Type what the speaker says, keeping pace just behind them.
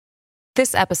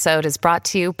This episode is brought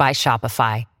to you by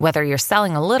Shopify. Whether you're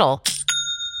selling a little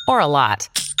or a lot,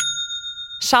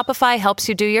 Shopify helps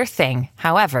you do your thing,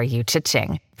 however you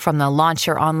cha-ching. From the launch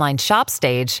your online shop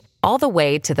stage, all the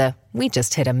way to the we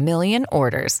just hit 1 million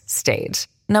orders stage.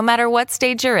 No matter what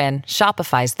stage you're in,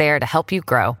 Shopify's there to help you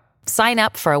grow. Sign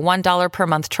up for a $1 per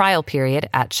month trial period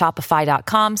at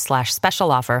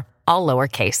shopify.com/special offer, all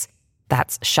lowercase.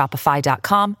 That's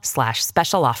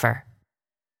shopify.com/special offer.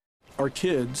 Our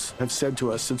kids have said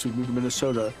to us since we moved to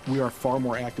Minnesota, we are far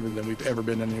more active than we've ever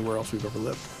been anywhere else we've ever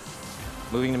lived.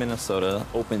 Moving to Minnesota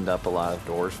opened up a lot of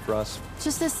doors for us.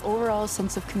 Just this overall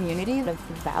sense of community, the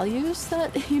values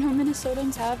that,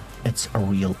 Minnesotans have. It's a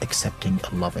real accepting,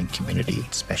 loving community,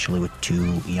 especially with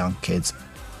 2 young kids.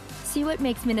 See what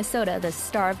makes Minnesota the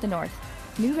star of the North.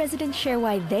 New residents share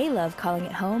why they love calling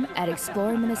it home at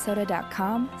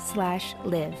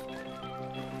exploreminnesota.com/live.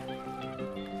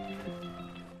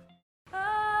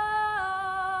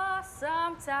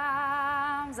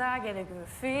 Sometimes I get a good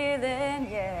feeling,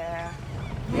 yeah.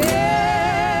 I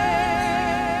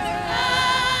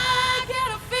get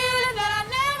a feeling that I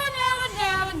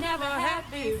never had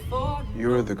before.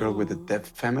 You're the girl with the deaf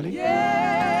family?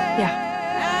 Yeah.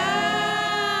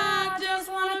 I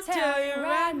just want to tell you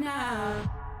right now.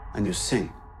 And you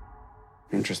sing.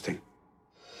 Interesting.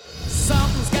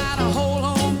 Something's got a hold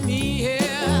on me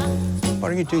here.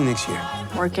 What are you doing next year?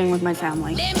 Working with my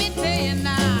family. Let me tell you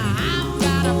now, I've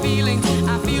got a feeling,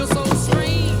 I feel so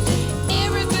strange.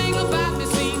 Everything about me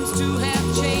seems to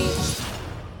have changed.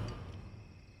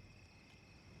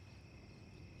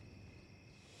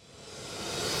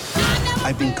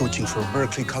 I've been coaching for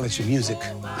Berklee College of Music.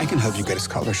 I can help you get a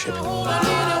scholarship.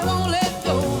 I won't let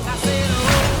go. I said,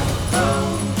 oh,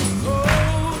 oh,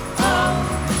 oh,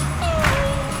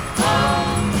 oh,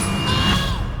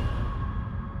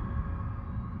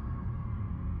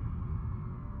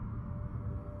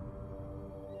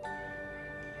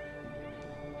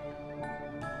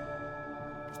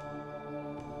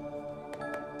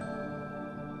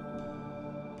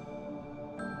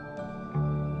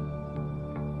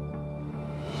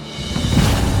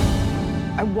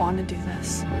 I want to do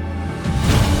this.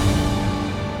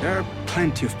 There are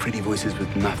plenty of pretty voices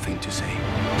with nothing to say.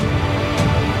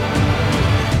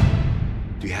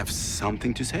 Do you have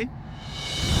something to say?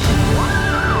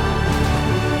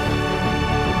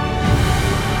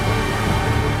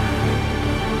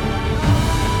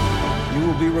 You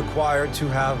will be required to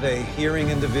have a hearing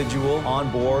individual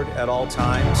on board at all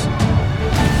times.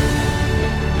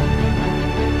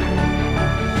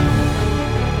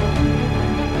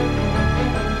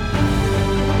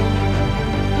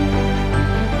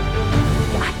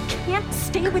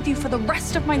 Stay with you for the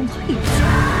rest of my life.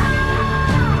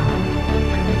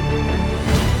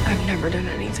 I've never done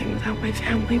anything without my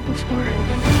family before.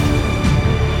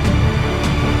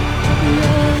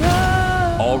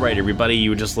 All right, everybody,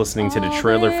 you were just listening to the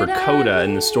trailer for Coda,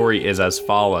 and the story is as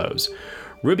follows.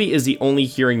 Ruby is the only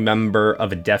hearing member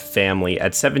of a deaf family.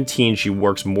 At 17, she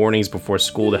works mornings before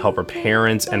school to help her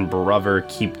parents and brother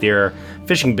keep their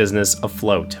fishing business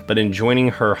afloat. But in joining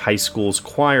her high school's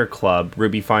choir club,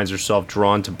 Ruby finds herself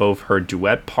drawn to both her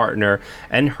duet partner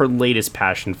and her latest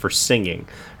passion for singing.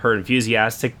 Her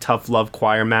enthusiastic, tough-love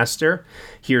choir master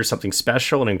hears something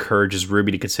special and encourages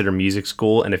Ruby to consider music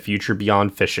school and a future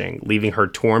beyond fishing, leaving her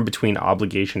torn between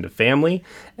obligation to family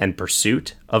and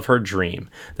pursuit of her dream.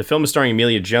 The film is starring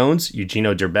Emilia Jones,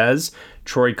 Eugenio Derbez,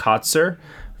 Troy Kotzer,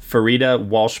 Farida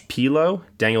Walsh-Pilo,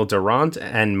 Daniel Durant,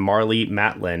 and Marlee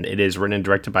Matlin. It is written and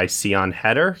directed by Sion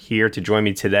Heder. Here to join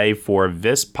me today for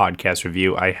this podcast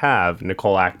review, I have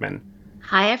Nicole Ackman.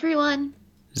 Hi, everyone.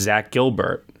 Zach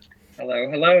Gilbert. Hello,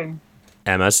 hello.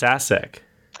 Emma Sasek.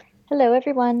 Hello,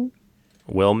 everyone.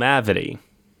 Will Mavity.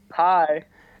 Hi.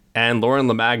 And Lauren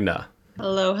LaMagna.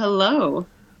 Hello, hello.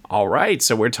 All right,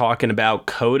 so we're talking about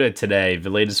Coda today,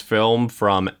 the latest film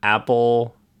from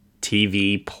Apple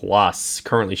TV Plus,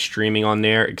 currently streaming on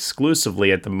there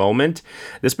exclusively at the moment.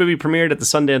 This movie premiered at the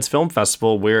Sundance Film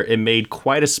Festival, where it made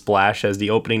quite a splash as the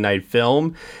opening night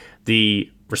film. The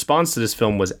response to this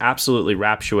film was absolutely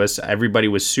rapturous. Everybody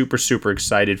was super, super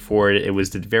excited for it. It was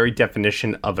the very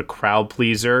definition of a crowd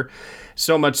pleaser.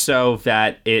 So much so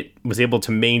that it was able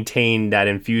to maintain that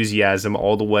enthusiasm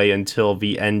all the way until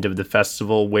the end of the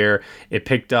festival, where it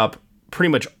picked up pretty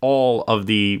much all of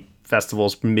the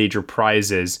festival's major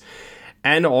prizes,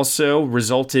 and also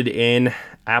resulted in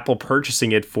Apple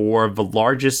purchasing it for the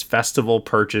largest festival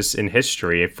purchase in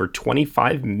history for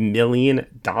 $25 million.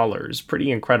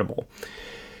 Pretty incredible.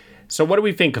 So what do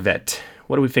we think of it?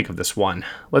 What do we think of this one?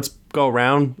 Let's go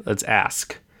around. Let's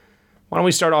ask. Why don't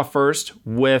we start off first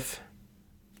with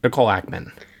Nicole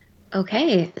Ackman?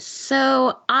 Okay,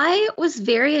 so I was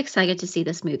very excited to see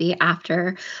this movie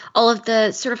after all of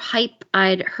the sort of hype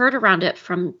I'd heard around it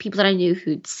from people that I knew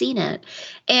who'd seen it,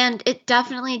 and it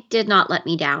definitely did not let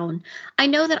me down. I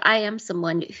know that I am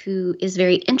someone who is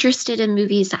very interested in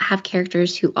movies that have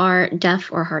characters who are deaf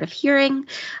or hard of hearing,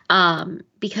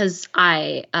 because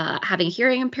I have a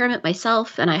hearing impairment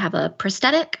myself, and I have a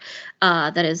prosthetic.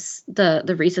 That is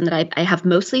the reason that I have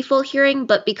mostly full hearing,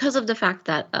 but because of the fact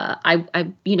that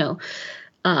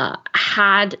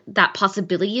had that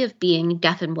possibility of being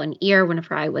deaf in one ear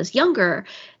whenever I was younger,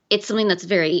 it's something that's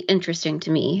very interesting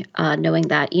to me, knowing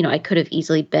that, I could have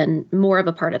easily been more of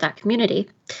a part of that community.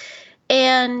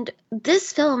 And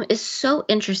this film is so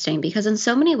interesting because in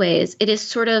so many ways it is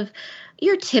sort of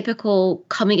your typical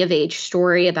coming of age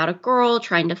story about a girl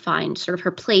trying to find sort of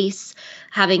her place,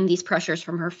 having these pressures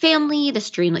from her family, this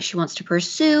dream that she wants to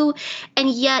pursue.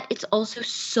 And yet it's also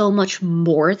so much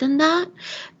more than that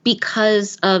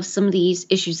because of some of these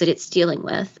issues that it's dealing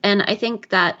with. And I think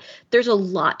that there's a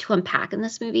lot to unpack in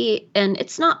this movie, and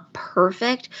it's not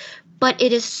perfect, but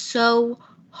it is so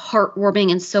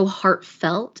heartwarming and so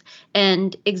heartfelt,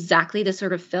 and exactly the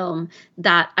sort of film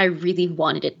that I really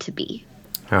wanted it to be.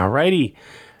 Alrighty.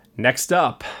 Next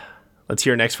up, let's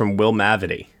hear next from Will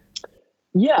Mavity.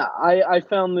 Yeah, I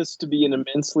found this to be an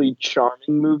immensely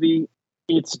charming movie.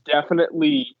 It's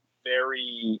definitely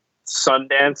very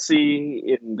Sundancey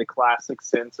in the classic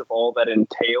sense of all that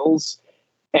entails.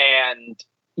 And,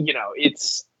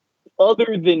 it's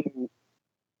other than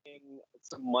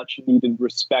some much needed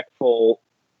respectful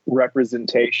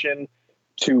representation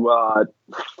to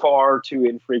far too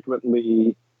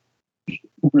infrequently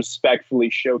respectfully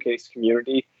showcase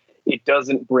community. It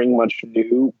doesn't bring much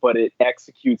new, but it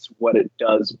executes what it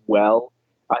does well.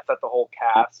 I thought the whole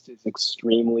cast is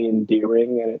extremely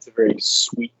endearing, and it's a very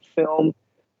sweet film.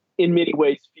 In many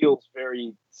ways, feels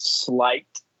very slight,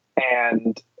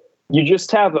 and you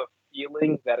just have a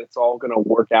feeling that it's all going to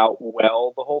work out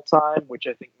well the whole time, which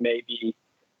I think maybe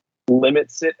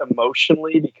limits it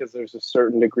emotionally because there's a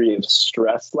certain degree of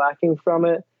stress lacking from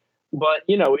it. But,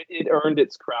 it earned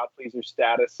its crowd pleaser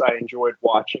status. I enjoyed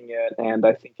watching it, and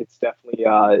I think it's definitely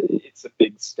it's a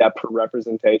big step for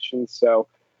representation. So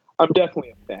I'm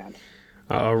definitely a fan.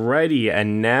 Alrighty,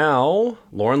 and now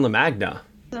Lauren LaMagna.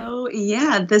 So,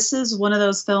 yeah, this is one of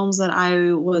those films that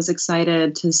I was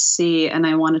excited to see, and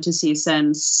I wanted to see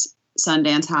since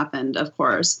Sundance happened, of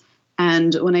course.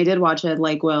 And when I did watch it,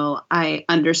 like Will, I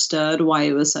understood why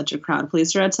it was such a crowd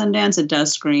pleaser at Sundance. It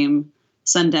does scream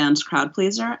Sundance crowd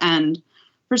pleaser. And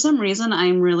for some reason,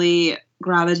 I'm really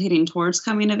gravitating towards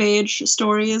coming of age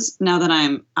stories now that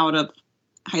I'm out of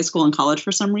high school and college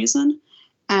for some reason.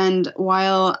 And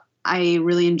while I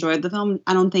really enjoyed the film,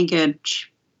 I don't think it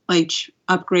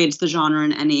upgrades the genre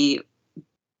in any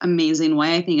amazing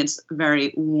way. I think it's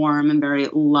very warm and very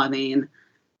loving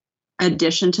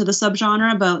addition to the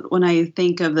subgenre. But when I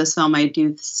think of this film, I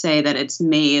do say that it's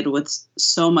made with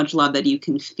so much love that you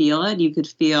can feel it. You could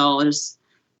feel it's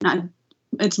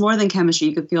more than chemistry.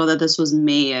 You could feel that this was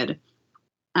made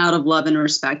out of love and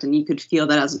respect, and you could feel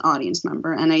that as an audience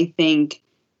member. And I think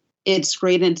it's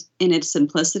great in its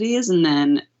simplicities, and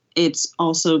then it's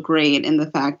also great in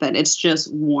the fact that it's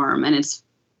just warm and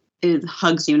it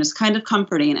hugs you and it's kind of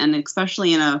comforting. And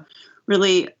especially in a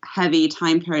really heavy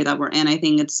time period that we're in, I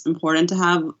think it's important to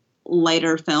have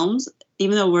lighter films,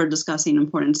 even though we're discussing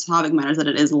important topic matters, that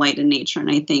it is light in nature.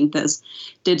 And I think this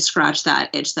did scratch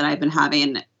that itch that I've been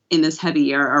having in this heavy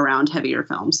year around heavier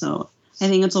films. So I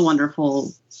think it's a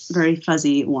wonderful, very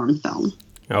fuzzy, warm film.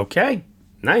 Okay,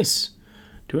 nice.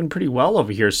 Doing pretty well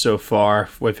over here so far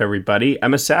with everybody.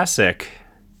 Emma Sasek,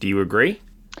 do you agree?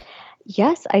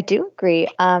 Yes, I do agree.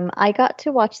 I got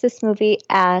to watch this movie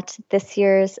at this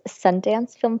year's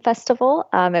Sundance Film Festival.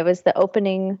 It was the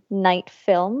opening night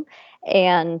film.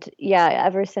 And yeah,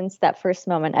 ever since that first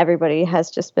moment, everybody has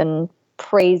just been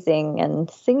praising and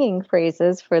singing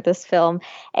praises for this film.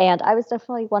 And I was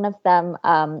definitely one of them.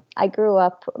 I grew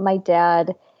up, my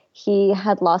dad, he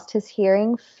had lost his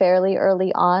hearing fairly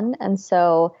early on. And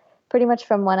so pretty much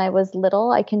from when I was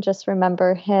little, I can just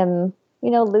remember him,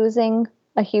 losing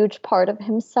a huge part of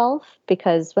himself,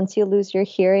 because once you lose your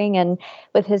hearing, and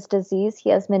with his disease, he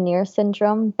has Meniere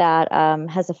syndrome that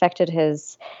has affected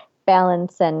his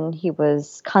balance, and he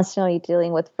was constantly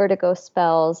dealing with vertigo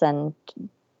spells, and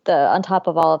on top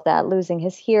of all of that, losing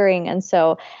his hearing. And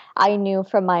so I knew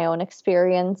from my own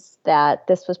experience that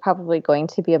this was probably going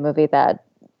to be a movie that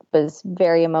was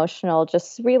very emotional,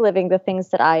 just reliving the things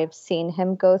that I've seen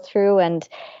him go through, and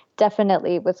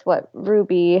definitely with what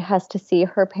Ruby has to see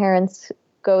her parents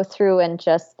go through, and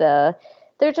just the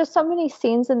there are just so many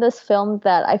scenes in this film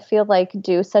that I feel like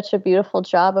do such a beautiful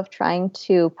job of trying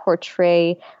to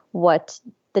portray what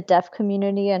the deaf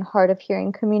community and hard of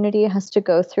hearing community has to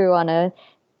go through on a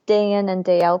day in and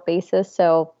day out basis.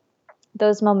 So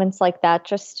those moments like that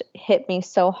just hit me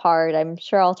so hard. I'm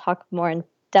sure I'll talk more in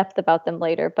depth about them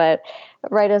later, but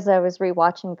right as I was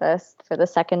rewatching this for the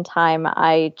second time,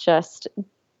 I just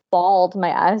bawled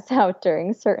my eyes out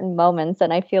during certain moments.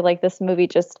 And I feel like this movie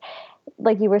just,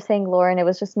 like you were saying, Lauren, it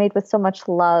was just made with so much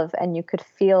love, and you could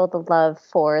feel the love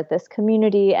for this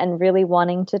community and really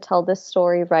wanting to tell this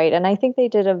story right. And I think they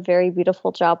did a very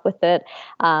beautiful job with it.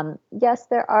 Yes,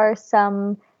 there are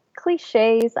some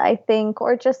cliches, I think,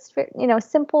 or just,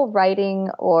 simple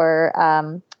writing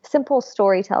or simple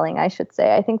storytelling, I should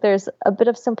say. I think there's a bit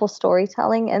of simple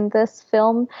storytelling in this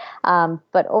film,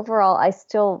 but overall, I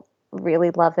still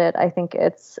really love it. I think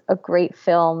it's a great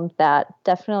film that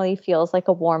definitely feels like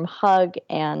a warm hug,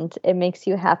 and it makes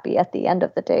you happy at the end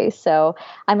of the day. So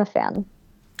I'm a fan.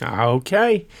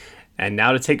 Okay. And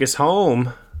now to take us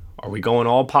home, are we going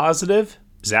all positive?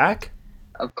 Zach?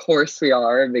 Of course we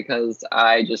are, because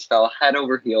I just fell head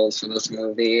over heels for this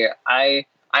movie.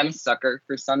 I'm a sucker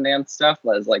for Sundance stuff,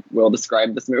 as like Will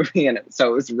described this movie, and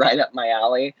so it was right up my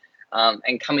alley.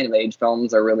 And coming of age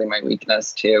films are really my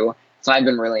weakness too. So I've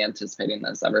been really anticipating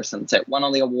this ever since it won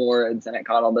all the awards and it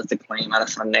got all this acclaim out of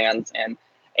Sundance, and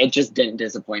it just didn't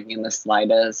disappoint me in the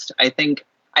slightest. I think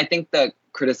the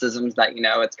criticisms that,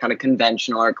 it's kind of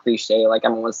conventional or cliche, like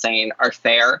everyone was saying, are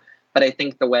fair. But I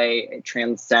think the way it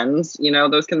transcends,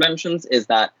 those conventions is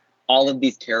that all of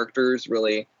these characters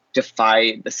really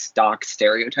defy the stock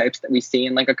stereotypes that we see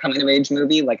in like a coming of age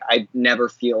movie. Like I never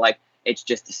feel like it's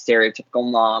just a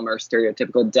stereotypical mom or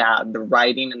stereotypical dad. The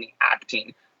writing and the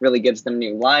acting really gives them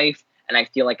new life. And I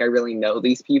feel like I really know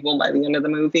these people by the end of the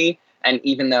movie. And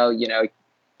even though,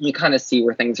 you kind of see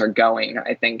where things are going,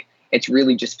 I think it's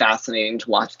really just fascinating to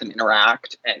watch them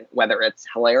interact, and whether it's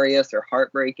hilarious or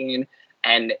heartbreaking.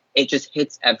 And it just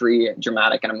hits every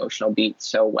dramatic and emotional beat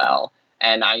so well.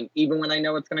 And even when I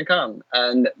know it's going to come,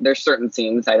 and there's certain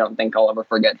scenes I don't think I'll ever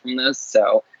forget from this.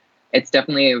 So it's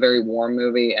definitely a very warm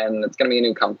movie, and it's going to be a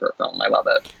new comfort film. I love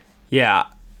it. Yeah.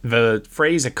 The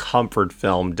phrase a comfort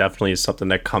film definitely is something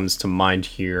that comes to mind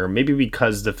here. Maybe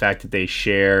because the fact that they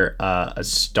share a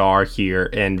star here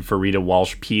in Farida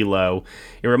Walsh-Pilo.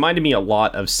 It reminded me a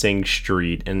lot of Sing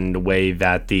Street in the way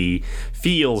that the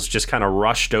feels just kind of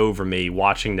rushed over me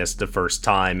watching this the first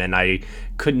time, and I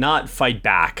could not fight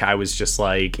back. I was just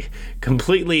like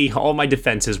completely, all my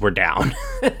defenses were down.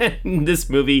 This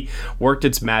movie worked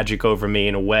its magic over me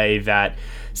in a way that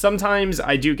sometimes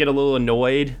I do get a little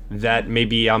annoyed that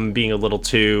maybe I'm being a little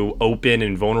too open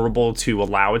and vulnerable to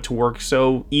allow it to work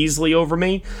so easily over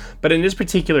me. But in this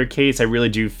particular case, I really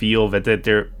do feel that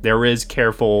there is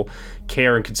careful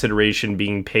care and consideration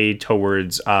being paid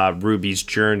towards Ruby's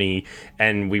journey,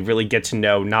 and we really get to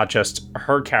know not just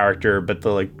her character, but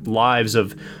the lives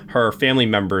of her family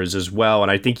members as well.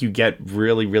 And I think you get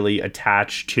really, really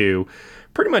attached to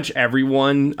pretty much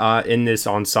everyone in this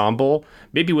ensemble,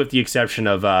 maybe with the exception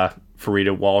of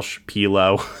Farida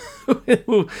Walsh-Pilo,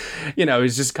 who,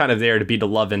 is just kind of there to be the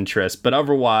love interest. But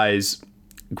otherwise,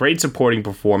 great supporting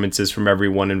performances from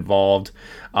everyone involved.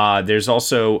 There's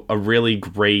also a really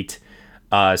great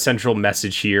central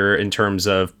message here in terms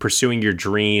of pursuing your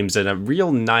dreams, and a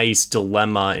real nice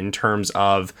dilemma in terms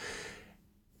of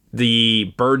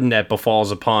the burden that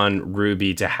befalls upon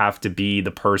Ruby to have to be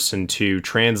the person to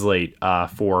translate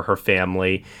for her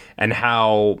family, and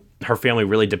how her family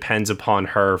really depends upon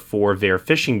her for their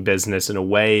fishing business in a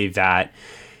way that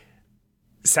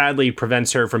sadly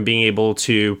prevents her from being able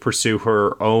to pursue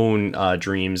her own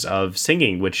dreams of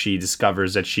singing, which she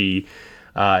discovers that she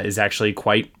is actually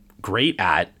quite great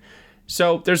at.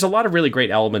 So there's a lot of really great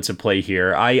elements at play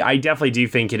here. I definitely do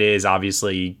think it is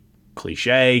obviously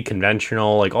cliche,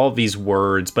 conventional, like all of these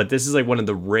words, but this is like one of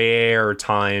the rare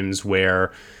times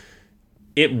where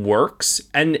it works,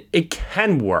 and it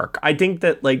can work. I think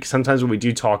that like sometimes when we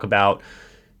do talk about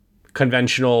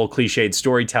conventional cliched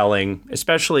storytelling,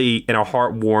 especially in a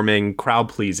heartwarming,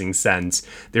 crowd-pleasing sense,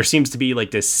 there seems to be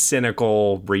like this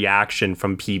cynical reaction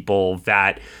from people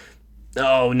that,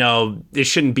 oh no, this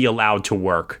shouldn't be allowed to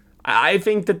work. I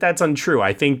think that that's untrue.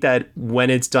 I think that when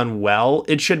it's done well,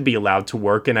 it should be allowed to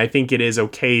work, and I think it is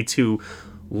okay to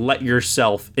let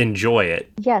yourself enjoy it.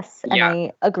 Yes, and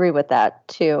I agree with that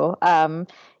too.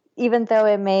 Even though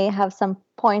it may have some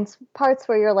parts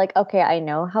where you're like, okay, I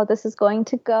know how this is going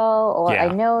to go, or I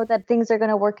know that things are going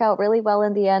to work out really well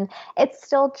in the end, it's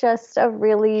still just a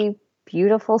really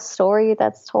beautiful story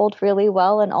that's told really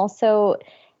well. And also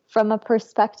from a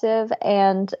perspective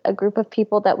and a group of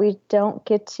people that we don't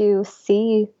get to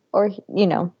see, or we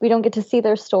don't get to see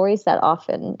their stories that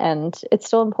often, and it's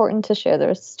still important to share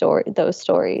those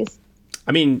stories.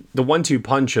 I mean, the 1-2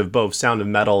 punch of both Sound of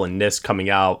Metal and this coming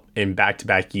out in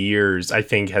back-to-back years, I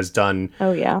think has done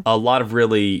a lot of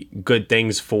really good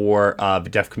things for the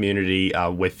deaf community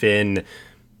within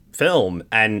film,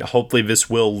 and hopefully this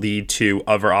will lead to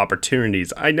other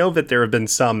opportunities. I know that there have been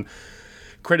some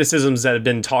criticisms that have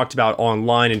been talked about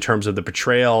online in terms of the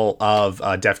portrayal of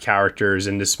deaf characters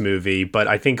in this movie, but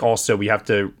I think also we have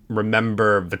to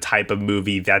remember the type of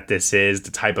movie that this is,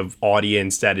 the type of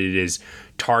audience that it is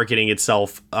targeting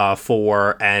itself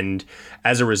for, and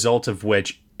as a result of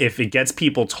which, if it gets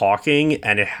people talking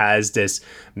and it has this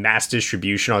mass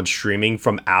distribution on streaming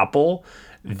from Apple,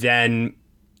 then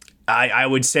I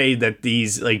would say that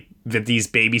these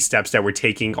baby steps that we're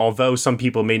taking, although some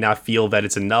people may not feel that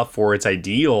it's enough or it's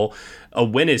ideal, a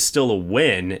win is still a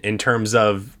win in terms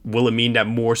of, will it mean that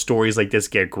more stories like this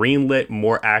get greenlit,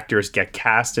 more actors get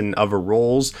cast in other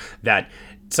roles that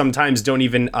sometimes don't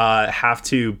even have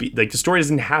to be, like, the story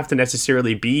doesn't have to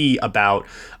necessarily be about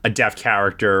a deaf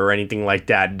character or anything like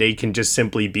that. They can just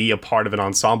simply be a part of an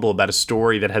ensemble about a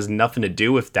story that has nothing to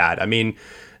do with that. I mean,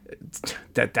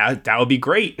 that would be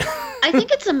great. I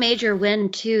think it's a major win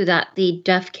too that the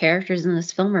deaf characters in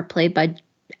this film are played by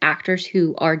actors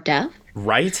who are deaf.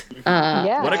 Right?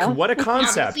 What a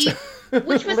concept.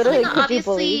 Which was something that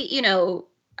obviously,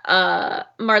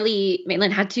 Marlee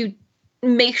Matlin had to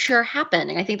make sure happen.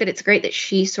 And I think that it's great that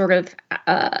she sort of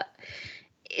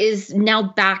is now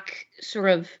back sort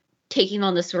of taking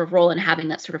on this sort of role and having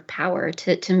that sort of power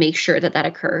to make sure that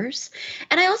occurs.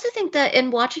 And I also think that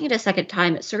in watching it a second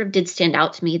time, it sort of did stand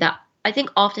out to me that I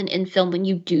think often in film, when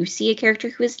you do see a character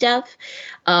who is deaf,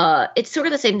 it's sort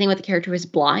of the same thing with a character who is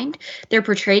blind. They're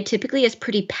portrayed typically as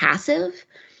pretty passive.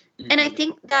 Mm-hmm. And I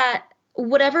think that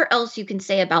whatever else you can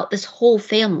say about this whole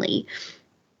family,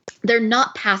 they're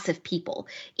not passive people.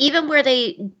 Even where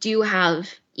they do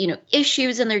have,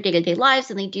 issues in their day-to-day lives,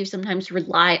 and they do sometimes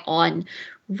rely on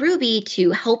Ruby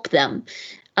to help them,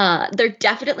 they're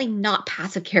definitely not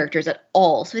passive characters at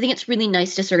all. So I think it's really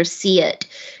nice to sort of see it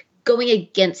going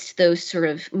against those sort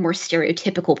of more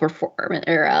stereotypical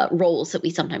roles that we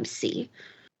sometimes see.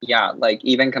 Yeah, like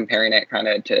even comparing it kind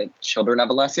of to Children of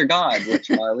a Lesser God, which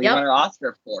Marlee won her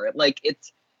Oscar for. Like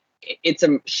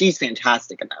she's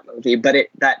fantastic in that movie, but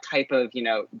that type of,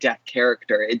 deaf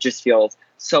character, it just feels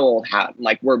so old hat.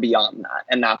 Like we're beyond that,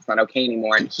 and that's not okay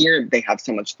anymore. And here they have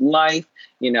so much life,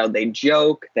 they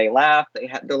joke, they laugh,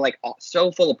 they're like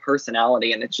so full of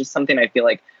personality, and it's just something I feel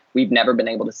like we've never been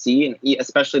able to see, and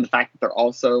especially the fact that they're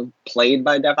also played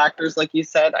by deaf actors, like you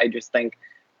said. I just think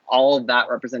all of that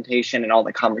representation and all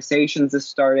the conversations is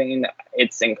starting.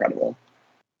 It's incredible.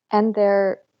 And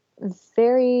they're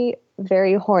very,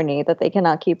 very horny that they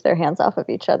cannot keep their hands off of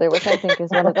each other, which I think is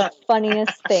one of the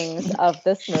funniest things of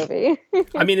this movie.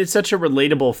 I mean, it's such a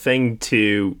relatable thing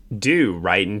to do,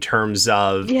 right? In terms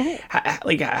of,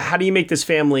 how do you make this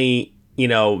family,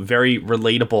 very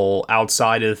relatable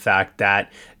outside of the fact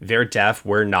that they're deaf,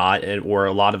 we're not, or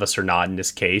a lot of us are not in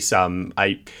this case.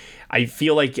 I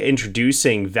feel like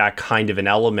introducing that kind of an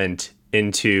element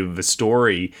into the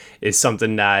story is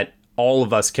something that all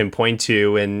of us can point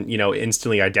to and,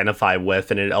 instantly identify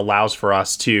with, and it allows for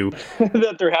us to...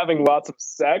 that they're having lots of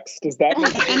sex? Does that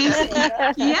make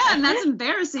sense? Yeah, and that's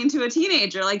embarrassing to a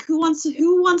teenager. Like, who wants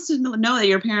to know that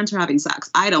your parents are having sex?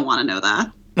 I don't want to know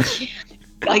that.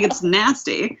 Like, it's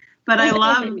nasty. But I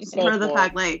love for the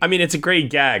fact, like... I mean, it's a great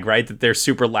gag, right? That they're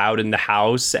super loud in the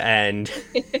house, and...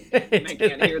 I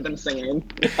can't hear them singing.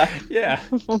 Yeah.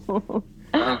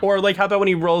 Or, like, how about when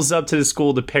he rolls up to the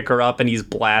school to pick her up and he's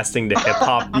blasting the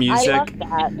hip-hop music? I love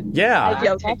that. Yeah. I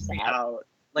love that.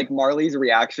 Like, Marlee's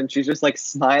reaction, she's just, like,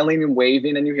 smiling and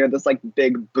waving, and you hear this, like,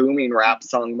 big booming rap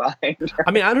song behind her.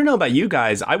 I mean, I don't know about you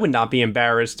guys. I would not be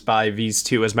embarrassed by these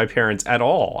two as my parents at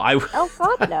all. Oh,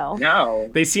 God, no. No.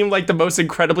 They seem like the most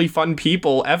incredibly fun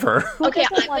people ever. Okay,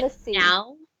 I want to see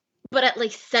now, but at,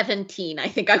 like, 17, I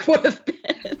think I would have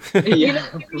been.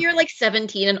 Yeah. You're, like,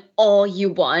 17, and all you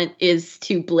want is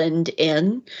to blend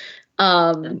in.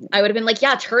 I would have been like,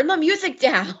 yeah, turn the music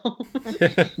down.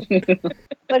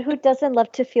 But who doesn't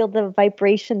love to feel the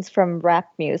vibrations from rap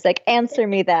music? Answer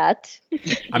me that.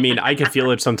 I mean, I can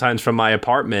feel it sometimes from my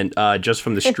apartment, just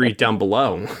from the street down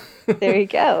below. There you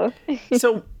go.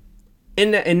 So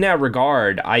in that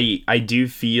regard, I do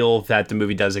feel that the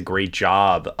movie does a great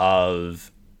job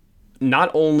of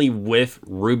not only with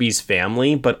Ruby's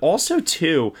family, but also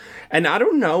too, and I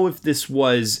don't know if this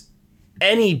was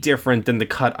any different than the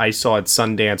cut I saw at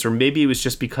Sundance, or maybe it was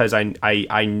just because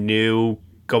I knew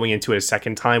going into it a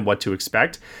second time what to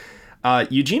expect.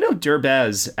 Eugenio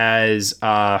Derbez as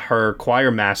her choir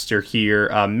master here,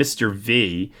 Mr.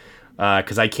 V,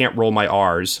 because I can't roll my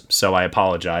R's, so I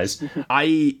apologize.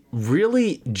 I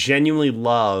really genuinely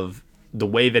love the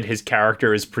way that his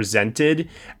character is presented,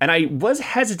 and I was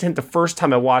hesitant the first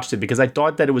time I watched it because I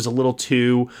thought that it was a little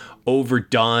too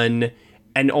overdone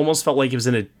and almost felt like it was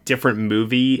in a different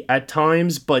movie at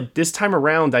times, but this time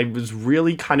around I was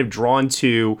really kind of drawn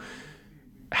to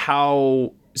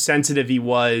how sensitive he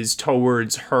was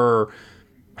towards her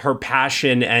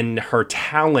passion and her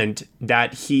talent,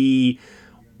 that he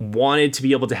wanted to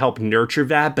be able to help nurture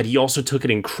that, but he also took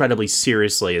it incredibly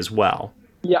seriously as well.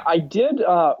 Yeah, I did.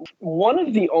 One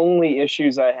of the only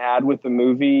issues I had with the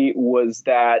movie was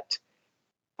that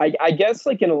I guess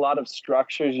like in a lot of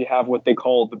structures, you have what they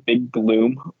call the big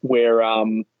gloom, where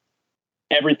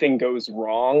everything goes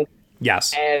wrong.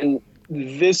 Yes. And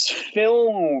this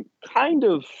film kind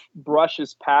of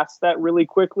brushes past that really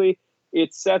quickly.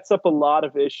 It sets up a lot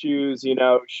of issues. You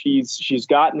know, she's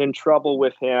gotten in trouble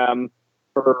with him.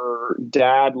 Her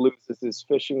dad loses his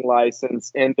fishing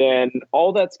license, and then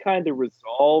all that's kind of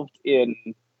resolved in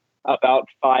about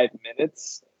 5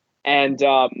 minutes. And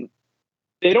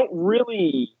they don't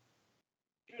really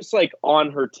just like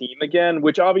on her team again,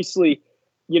 which obviously,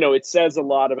 you know, it says a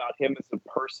lot about him as a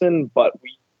person, but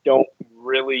we don't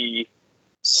really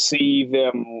see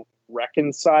them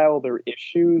reconcile their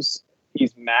issues.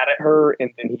 He's mad at her and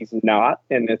then he's not,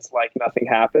 and it's like nothing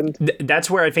happened. That's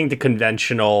where I think the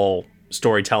conventional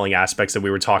storytelling aspects that we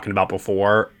were talking about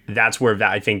before, that's where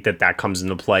I think that comes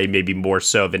into play, maybe more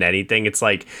so than anything. It's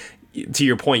like, to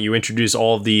your point, you introduce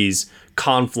all of these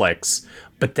conflicts,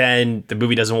 but then the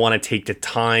movie doesn't want to take the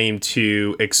time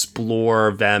to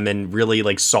explore them and really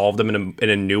like solve them in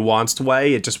a nuanced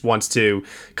way. It just wants to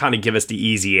kind of give us the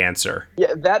easy answer.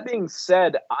 Yeah, that being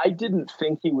said, I didn't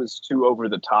think he was too over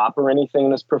the top or anything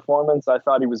in his performance. I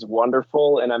thought he was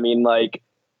wonderful. And I mean, like,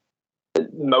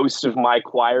 most of my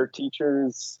choir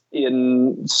teachers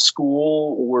in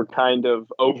school were kind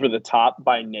of over the top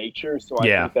by nature. So I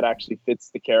think that actually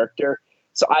fits the character.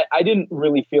 So I didn't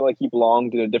really feel like he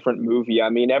belonged in a different movie. I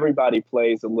mean, everybody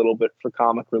plays a little bit for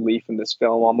comic relief in this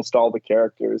film, almost all the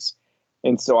characters.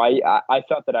 And so I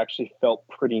thought that actually felt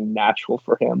pretty natural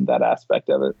for him, that aspect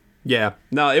of it. Yeah,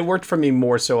 no, it worked for me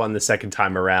more so on the second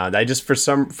time around. I just, for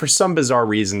some bizarre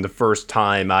reason, the first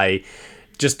time I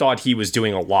just thought he was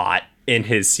doing a lot in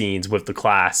his scenes with the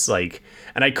class, like,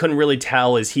 and I couldn't really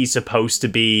tell, is he supposed to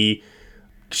be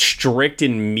strict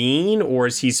and mean, or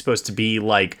is he supposed to be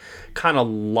like kind of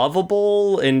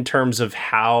lovable in terms of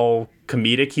how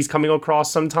comedic he's coming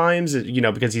across sometimes, you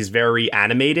know, because he's very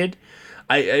animated.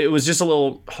 It was just a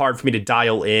little hard for me to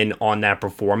dial in on that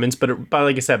performance, but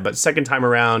like I said, second time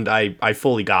around, I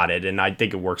fully got it, and I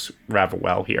think it works rather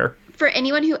well here. For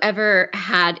anyone who ever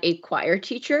had a choir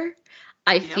teacher,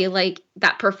 I feel like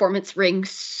that performance rings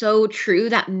so true.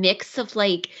 That mix of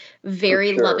like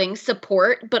very loving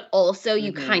support, but also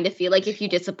you kind of feel like if you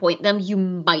disappoint them, you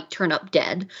might turn up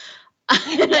dead.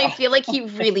 And I feel like he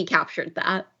really captured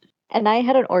that. And I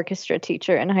had an orchestra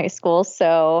teacher in high school,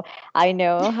 so I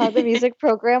know how the music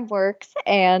program works,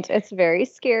 and it's very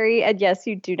scary. And yes,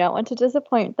 you do not want to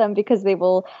disappoint them because they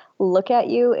will look at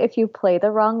you if you play the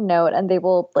wrong note, and they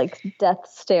will like death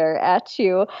stare at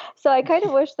you. So I kind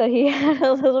of wish that he had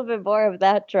a little bit more of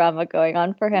that drama going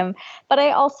on for him. But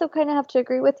I also kind of have to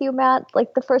agree with you, Matt.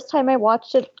 Like the first time I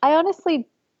watched it, I honestly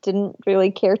didn't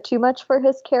really care too much for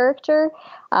his character.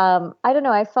 I don't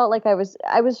know. I felt like I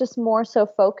was just more so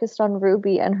focused on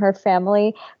Ruby and her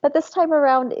family. But this time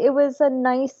around, it was a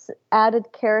nice added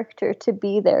character to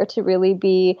be there, to really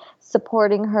be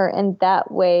supporting her in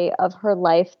that way of her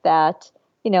life that,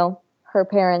 you know, her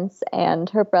parents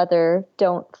and her brother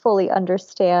don't fully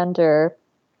understand, or,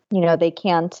 you know, they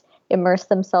can't immerse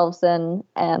themselves in,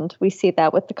 and we see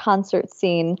that with the concert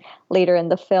scene later in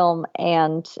the film.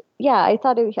 And yeah, I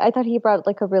thought he brought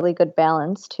like a really good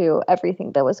balance to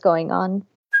everything that was going on.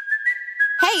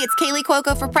 Hey, it's Kaylee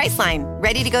Cuoco for Priceline.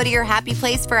 Ready to go to your happy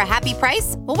place for a happy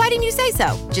price? Well, why didn't you say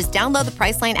so? Just download the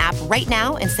Priceline app right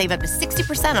now and save up to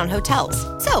 60% on hotels.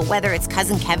 So whether it's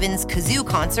Cousin Kevin's Kazoo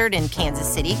Concert in Kansas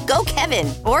City, go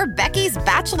Kevin, or Becky's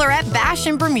Bachelorette Bash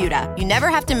in Bermuda, you never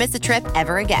have to miss a trip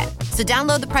ever again. So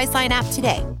download the Priceline app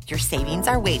today. Your savings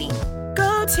are waiting.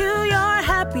 Go to your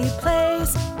happy place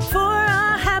for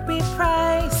a happy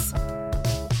price.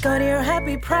 Go to your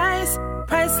happy price,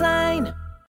 Priceline.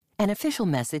 An official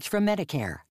message from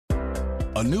Medicare.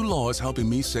 A new law is helping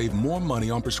me save more money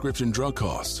on prescription drug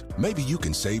costs. Maybe you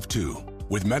can save too.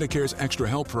 With Medicare's Extra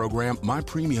Help program, my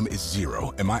premium is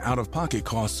 $0 and my out-of-pocket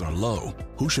costs are low.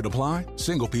 Who should apply?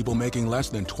 Single people making less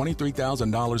than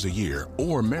 $23,000 a year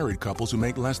or married couples who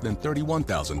make less than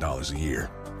 $31,000 a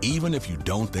year. Even if you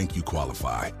don't think you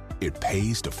qualify, it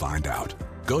pays to find out.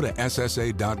 Go to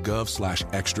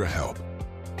ssa.gov/extrahelp.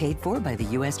 Paid for by the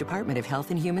U.S. Department of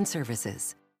Health and Human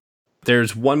Services.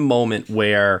 There's one moment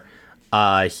where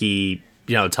he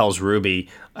tells Ruby,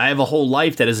 I have a whole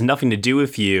life that has nothing to do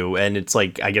with you. And it's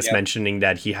like, I guess, mentioning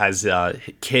that he has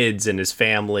kids and his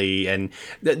family. And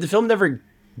the film never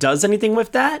does anything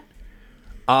with that,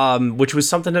 which was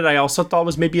something that I also thought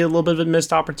was maybe a little bit of a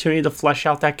missed opportunity to flesh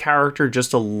out that character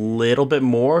just a little bit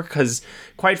more. Because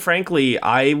quite frankly,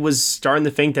 I was starting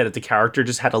to think that if the character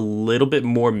just had a little bit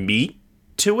more meat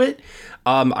to it,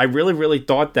 I really, really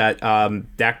thought that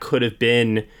that could have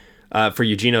been... for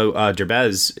Eugenio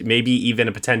Derbez, maybe even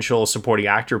a potential supporting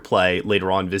actor play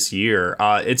later on this year.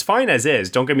 It's fine as is,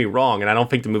 don't get me wrong, and I don't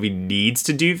think the movie needs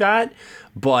to do that,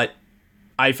 but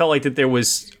I felt like that there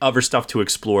was other stuff to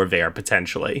explore there,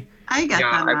 potentially. I get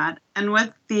that. And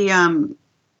with the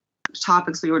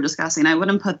topics we were discussing, I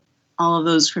wouldn't put all of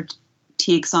those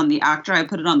critiques on the actor. I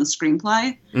put it on the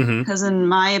screenplay. Because in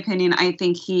my opinion, I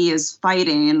think he is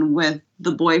fighting with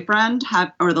the boyfriend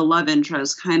or the love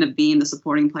interest kind of being the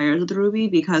supporting players of the Ruby,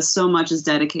 because so much is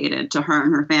dedicated to her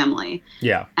and her family.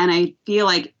 Yeah. And I feel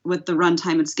like with the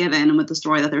runtime it's given and with the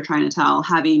story that they're trying to tell,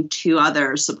 having two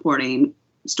other supporting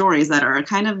stories that are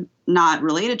kind of not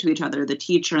related to each other, the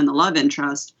teacher and the love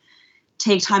interest,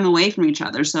 take time away from each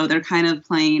other. So they're kind of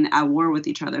playing at war with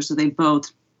each other. So they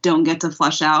both don't get to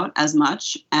flesh out as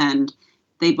much, and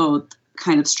they both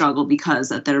kind of struggle because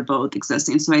that they're both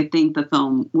existing. So I think the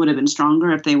film would have been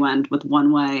stronger if they went with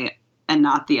one way and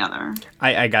not the other.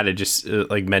 I gotta just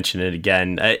mention it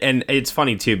again, and it's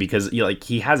funny too because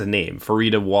he has a name,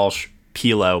 Farida Walsh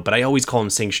Pilo, but I always call him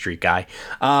Sing Street Guy.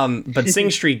 But Sing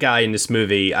Street Guy in this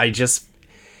movie,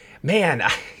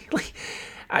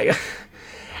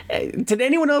 did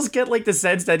anyone else get the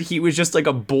sense that he was just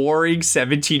a boring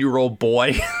 17-year-old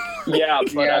boy? Yeah,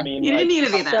 but I mean, you didn't need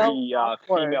to be that.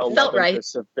 Female love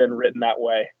interests have been written that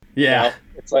way. Yeah,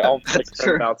 it's almost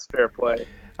about fair play.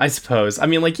 I suppose. I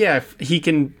mean, he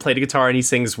can play the guitar and he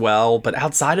sings well, but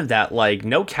outside of that,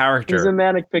 no character. He's a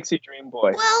manic pixie dream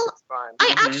boy. Well,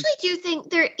 I actually do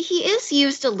think he is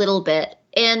used a little bit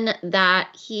in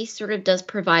that he sort of does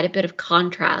provide a bit of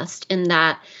contrast in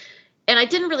that. And I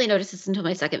didn't really notice this until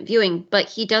my second viewing, but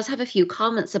he does have a few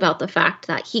comments about the fact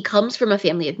that he comes from a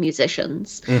family of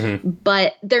musicians,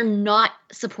 but they're not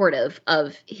supportive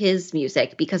of his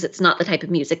music because it's not the type of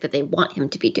music that they want him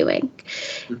to be doing.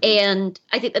 And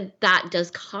I think that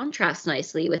does contrast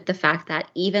nicely with the fact that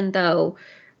even though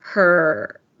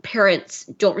her parents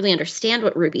don't really understand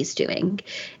what Ruby's doing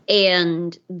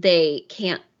and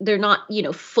they're not,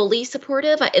 fully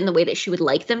supportive in the way that she would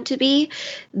like them to be,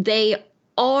 they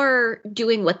are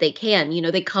doing what they can.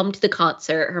 They come to the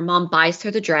concert, her mom buys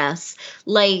her the dress,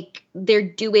 they're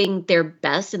doing their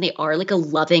best, and they are a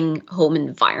loving home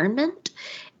environment.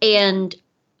 And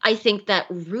I think that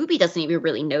Ruby doesn't even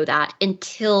really know that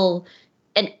until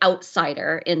an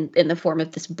outsider in the form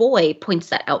of this boy points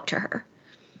that out to her.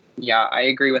 Yeah, I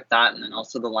agree with that. And then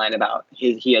also the line about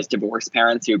he has divorced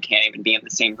parents who can't even be in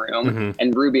the same room.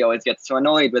 And Ruby always gets so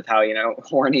annoyed with how,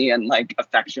 horny and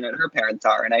affectionate her parents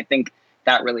are. And I think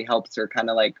that really helps her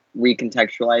kind of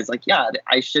recontextualize,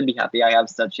 I should be happy. I have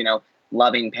such,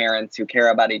 loving parents who care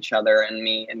about each other and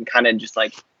me, and kind of just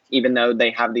even though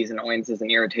they have these annoyances and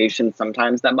irritations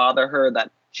sometimes that bother her, that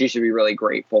she should be really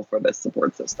grateful for this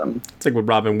support system. It's like what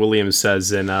Robin Williams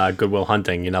says in Good Will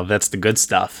Hunting, that's the good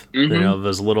stuff.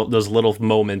 Those little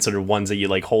moments are the ones that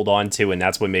you hold on to, and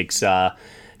that's what makes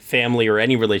family or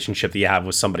any relationship that you have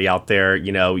with somebody out there,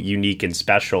 unique and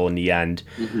special in the end.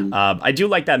 I do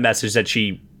like that message that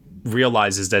she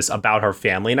realizes this about her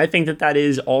family. And I think that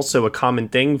is also a common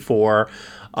thing for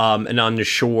an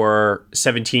unsure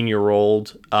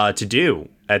 17-year-old to do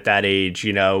at that age,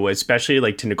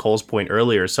 especially to Nicole's point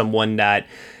earlier, someone that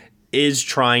is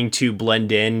trying to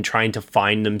blend in, trying to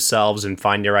find themselves and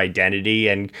find their identity.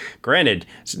 And granted,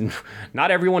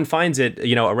 not everyone finds it,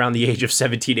 around the age of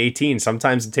 17, 18.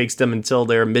 Sometimes it takes them until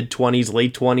their mid-20s,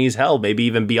 late 20s, hell, maybe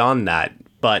even beyond that.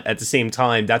 But at the same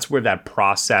time, that's where that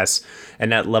process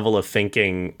and that level of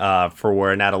thinking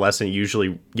for an adolescent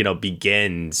usually,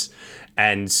 begins.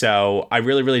 And so I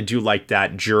really, really do like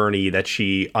that journey that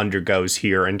she undergoes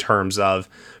here in terms of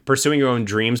pursuing her own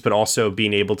dreams, but also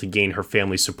being able to gain her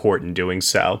family's support in doing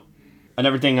so.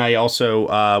 Another thing I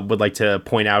also would like to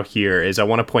point out here is I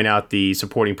want to point out the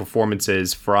supporting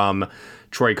performances from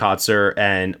Troy Kotsur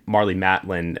and Marlee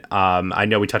Matlin. I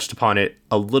know we touched upon it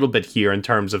a little bit here in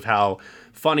terms of how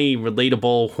funny,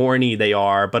 relatable, horny they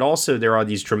are, but also there are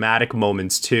these dramatic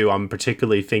moments too. I'm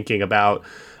particularly thinking about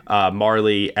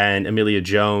Marlee and Emilia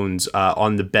Jones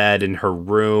on the bed in her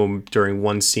room during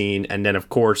one scene. And then, of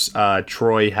course,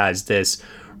 Troy has this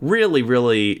really,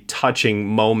 really touching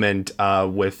moment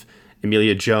with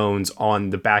Emilia Jones on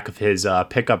the back of his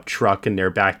pickup truck in their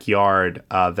backyard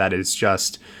that is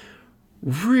just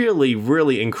really,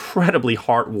 really incredibly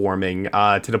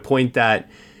heartwarming to the point that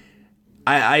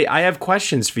I have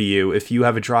questions for you if you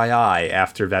have a dry eye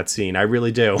after that scene. I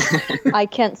really do. I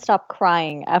can't stop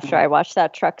crying after I watched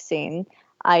that truck scene.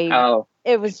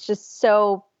 It was just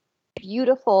so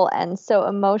beautiful and so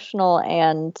emotional.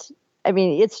 And I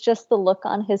mean, it's just the look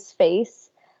on his face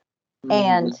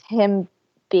and him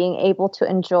being able to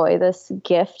enjoy this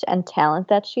gift and talent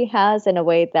that she has in a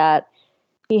way that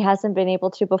he hasn't been able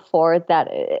to before.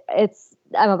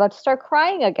 I'm about to start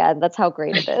crying again. That's how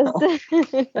great it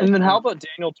is. And then how about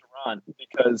Daniel Duran?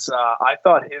 Because I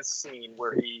thought his scene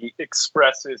where he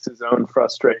expresses his own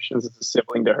frustrations as a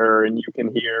sibling to her, and you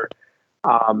can hear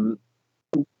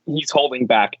he's holding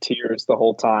back tears the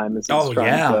whole time as he's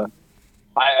trying to.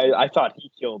 I thought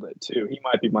he killed it too. He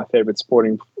might be my favorite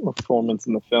sporting performance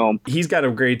in the film. He's got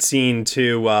a great scene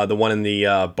too, the one in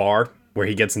the bar where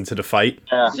he gets into the fight.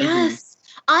 Yes.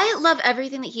 I love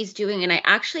everything that he's doing, and I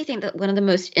actually think that one of the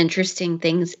most interesting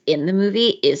things in the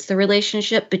movie is the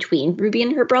relationship between Ruby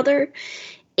and her brother,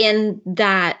 in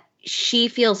that she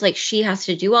feels like she has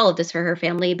to do all of this for her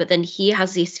family, but then he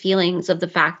has these feelings of the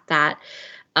fact that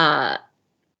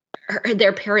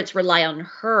their parents rely on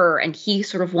her, and he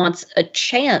sort of wants a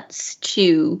chance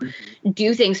to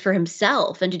do things for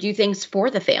himself and to do things for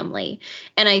the family.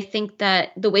 And I think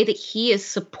that the way that he is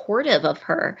supportive of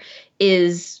her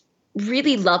is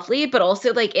really lovely, but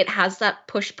also like it has that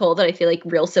push-pull that I feel like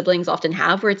real siblings often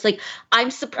have, where it's like, I'm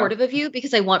supportive of you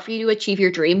because I want for you to achieve your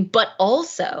dream, but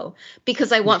also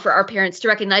because I want for our parents to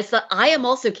recognize that I am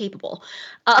also capable,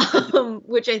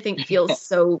 which I think feels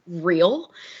so real.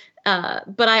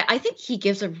 But I think he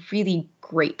gives a really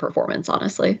great performance,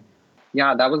 honestly.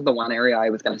 Yeah, that was the one area I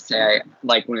was going to say,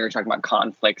 like when we were talking about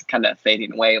conflicts kind of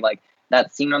fading away, like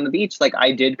that scene on the beach, like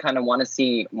I did kind of want to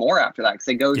see more after that, because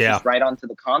it goes just right onto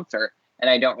the concert. And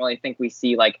I don't really think we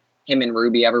see like him and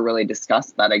Ruby ever really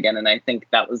discuss that again. And I think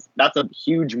that's a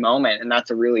huge moment, and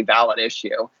that's a really valid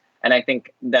issue. And I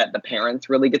think that the parents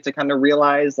really get to kind of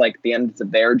realize like the ends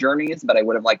of their journeys, but I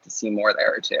would have liked to see more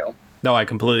there too. No, I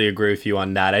completely agree with you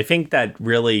on that. I think that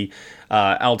really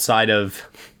outside of,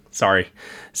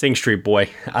 Sing Street Boy,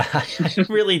 I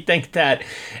really think that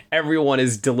everyone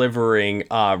is delivering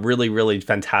really, really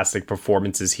fantastic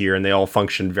performances here, and they all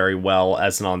function very well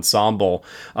as an ensemble.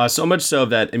 So much so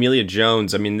that Emilia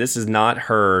Jones, I mean, this is not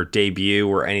her debut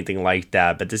or anything like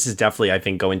that, but this is definitely, I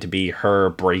think, going to be her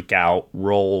breakout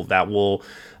role that will...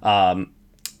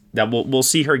 we'll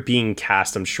see her being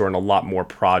cast, I'm sure, in a lot more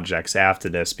projects after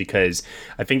this, because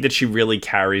I think that she really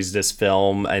carries this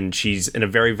film, and she's in a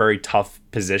very, very tough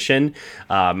position.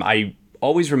 I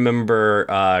always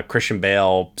remember Christian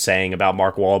Bale saying about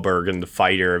Mark Wahlberg in The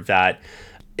Fighter that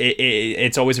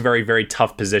it's always a very, very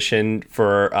tough position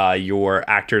for your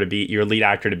lead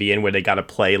actor to be in, where they got to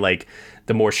play like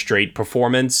the more straight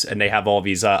performance, and they have all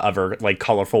these other like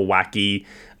colorful, wacky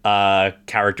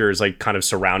characters like kind of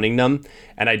surrounding them.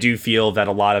 And I do feel that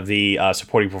a lot of the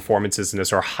supporting performances in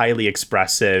this are highly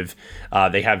expressive.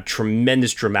 They have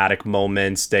tremendous dramatic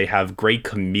moments. They have great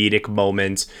comedic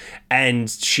moments, and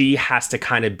she has to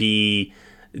kind of be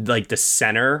like the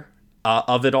center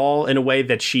of it all in a way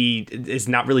that she is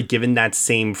not really given that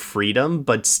same freedom,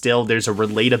 but still there's a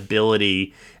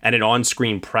relatability and an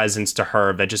on-screen presence to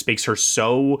her that just makes her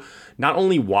so not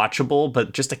only watchable,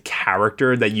 but just a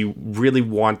character that you really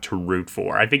want to root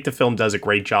for. I think the film does a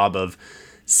great job of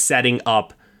setting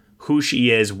up who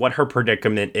she is, what her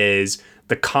predicament is,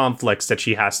 the conflicts that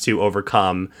she has to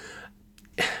overcome.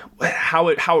 How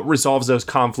it resolves those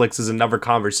conflicts is another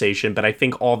conversation, but I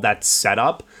think all that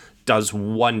setup does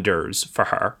wonders for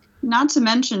her. Not to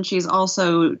mention, she's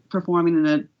also performing in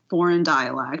a foreign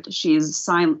dialect. She's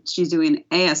doing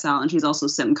ASL, and she's also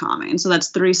simcomming. So that's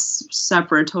three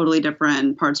separate, totally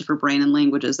different parts of her brain and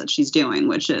languages that she's doing,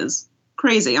 which is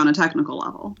crazy on a technical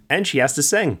level. And she has to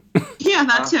sing. Yeah,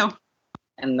 that too.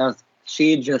 And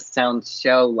she just sounds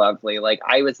so lovely. Like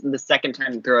the second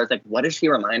time through, I was like, what does she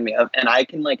remind me of? And I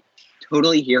can like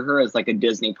totally hear her as like a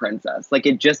Disney princess. Like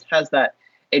it just has that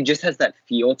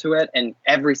feel to it. And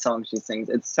every song she sings,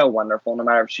 it's so wonderful. No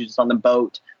matter if she's just on the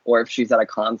boat or if she's at a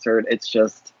concert, it's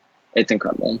it's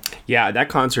incredible. Yeah, that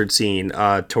concert scene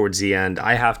towards the end,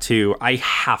 I have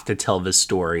to tell this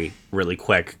story really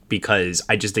quick because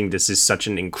I just think this is such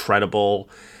an incredible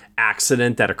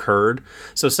accident that occurred.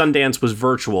 So Sundance was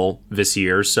virtual this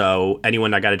year, so anyone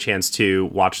that got a chance to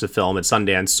watch the film at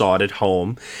Sundance saw it at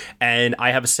home. And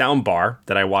I have a sound bar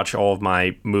that I watch all of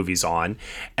my movies on.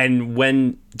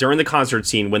 And during the concert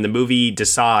scene, when the movie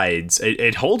decides,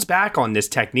 it holds back on this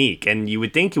technique, and you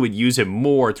would think it would use it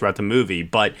more throughout the movie,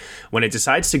 but when it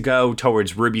decides to go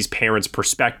towards Ruby's parents'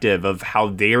 perspective of how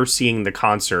they're seeing the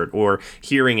concert, or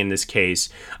hearing in this case,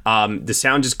 the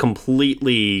sound just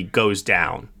completely goes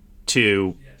down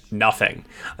to nothing.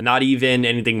 Not even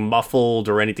anything muffled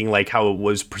or anything like how it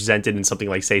was presented in something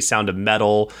like, say, Sound of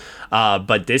Metal,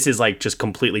 but this is like just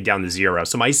completely down to zero.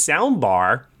 So my sound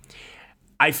bar,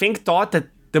 I think, thought that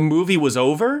the movie was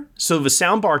over, so the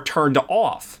sound bar turned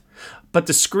off, but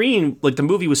the screen, like the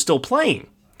movie was still playing.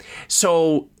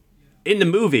 So in the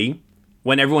movie,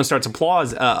 when everyone starts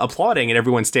applauding and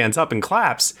everyone stands up and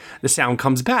claps, the sound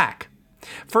comes back.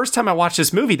 First time I watched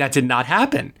this movie, that did not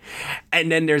happen.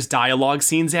 And then there's dialogue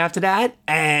scenes after that,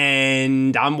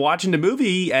 and I'm watching the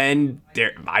movie and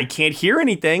I can't hear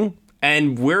anything.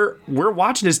 And we're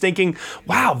watching this thinking,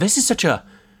 wow, this is such a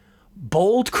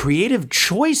bold, creative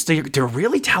choice. They're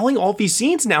really telling all these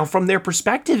scenes now from their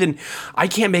perspective, and I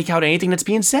can't make out anything that's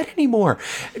being said anymore.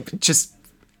 Just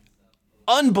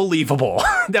unbelievable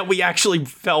that we actually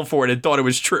fell for it and thought it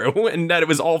was true and that it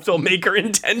was all filmmaker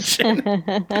intention.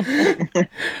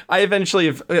 I eventually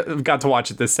have got to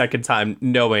watch it the second time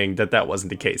knowing that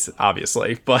wasn't the case,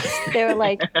 obviously, but they were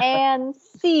like, and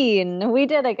scene, we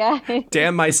did it, guys.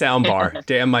 Damn my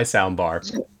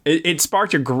soundbar. It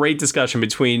sparked a great discussion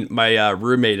between my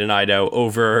roommate and I, though,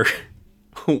 over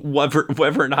whether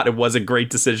or not it was a great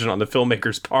decision on the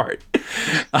filmmaker's part.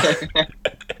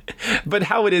 But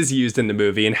how it is used in the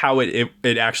movie and how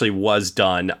it actually was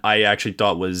done, I actually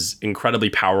thought was incredibly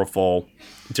powerful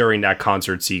during that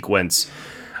concert sequence,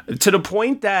 to the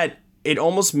point that it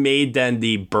almost made then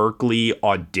the Berkeley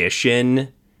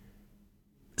audition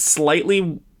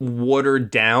slightly watered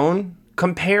down,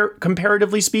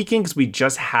 comparatively speaking, because we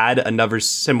just had another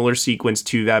similar sequence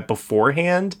to that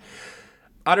beforehand.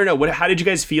 I don't know. How did you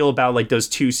guys feel about like those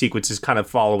two sequences kind of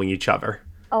following each other?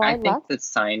 Oh, I think the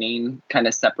signing kind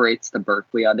of separates the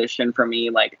Berkeley audition for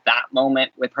me, like that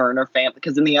moment with her and her family,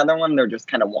 because in the other one, they're just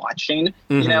kind of watching,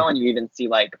 you know, and you even see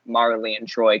like Marley and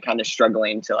Troy kind of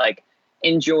struggling to like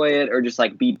enjoy it or just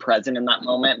like be present in that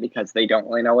moment because they don't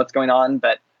really know what's going on.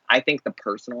 But I think the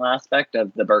personal aspect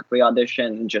of the Berkeley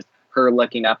audition, just her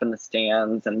looking up in the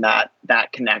stands and that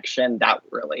connection, that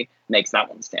really makes that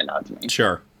one stand out to me.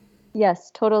 Sure. Yes,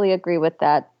 totally agree with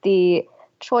that. The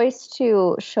choice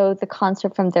to show the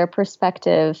concert from their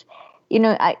perspective, you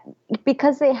know,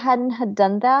 because they hadn't had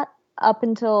done that up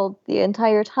until the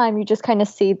entire time, you just kind of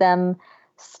see them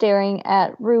staring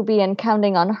at Ruby and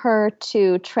counting on her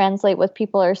to translate what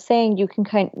people are saying. You can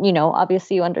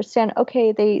obviously you understand,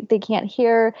 okay, they can't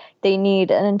hear, they need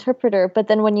an interpreter. But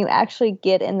then when you actually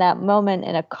get in that moment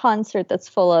in a concert that's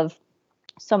full of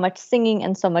so much singing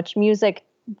and so much music,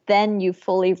 then you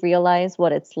fully realize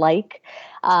what it's like.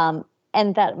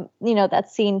 And that, you know,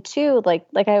 that scene too, like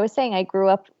I was saying, I grew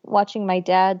up watching my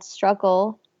dad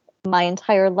struggle my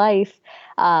entire life.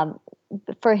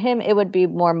 For him, it would be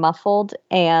more muffled,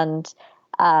 and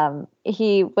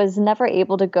he was never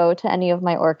able to go to any of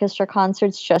my orchestra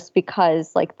concerts just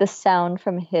because like the sound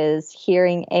from his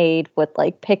hearing aid would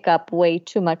like pick up way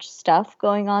too much stuff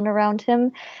going on around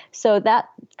him. So that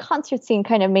concert scene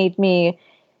kind of made me,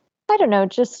 I don't know,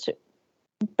 just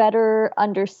better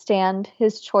understand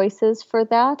his choices for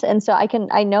that. And so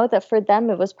I know that for them,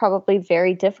 it was probably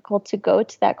very difficult to go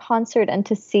to that concert and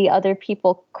to see other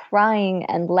people crying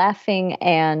and laughing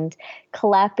and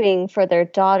clapping for their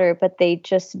daughter, but they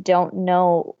just don't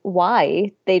know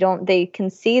why. They can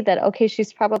see that, okay,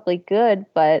 she's probably good,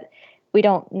 but we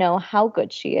don't know how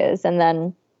good she is. And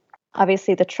then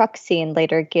obviously the truck scene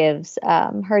later gives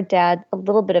her dad a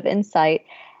little bit of insight.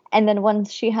 And then when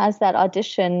she has that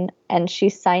audition and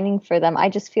she's signing for them, I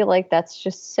just feel like that's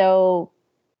just so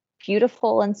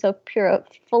beautiful and so pure,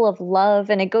 full of love.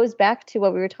 And it goes back to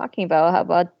what we were talking about, how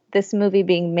about this movie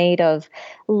being made of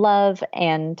love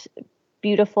and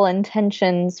beautiful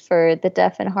intentions for the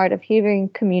deaf and hard of hearing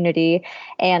community.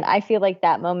 And I feel like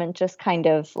that moment just kind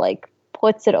of like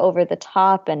puts it over the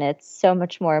top, and it's so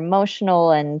much more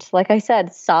emotional. And like I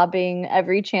said, sobbing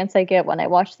every chance I get when I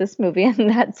watch this movie.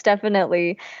 And that's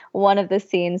definitely one of the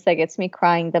scenes that gets me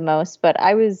crying the most. But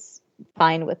I was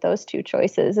fine with those two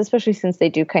choices, especially since they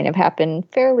do kind of happen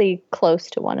fairly close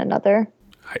to one another.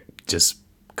 I just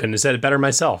Couldn't have said it better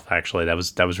myself, actually. That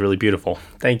was really beautiful.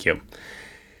 Thank you.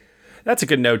 That's a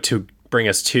good note to bring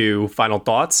us to final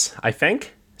thoughts, I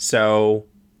think. So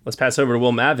let's pass over to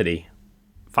Will Mavity.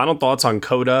 Final thoughts on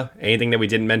Coda? Anything that we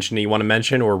didn't mention that you want to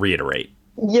mention or reiterate?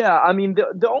 Yeah, I mean,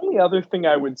 the only other thing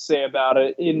I would say about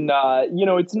it,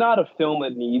 it's not a film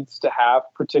that needs to have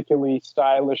particularly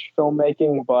stylish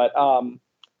filmmaking, but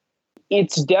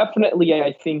it's definitely,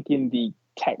 I think, in the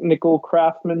technical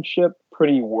craftsmanship,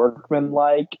 pretty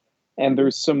workmanlike. And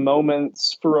there's some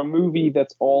moments for a movie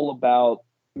that's all about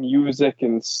music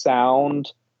and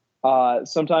sound.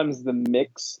 Sometimes the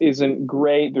mix isn't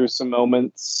great. There's some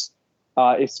moments,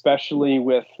 especially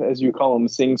with, as you call him,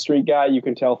 Sing Street Guy, you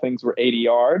can tell things were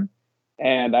ADR'd.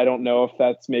 And I don't know if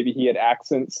that's maybe he had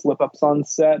accent slip-ups on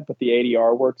set, but the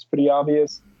ADR works pretty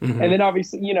obvious. Mm-hmm. And then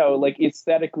obviously,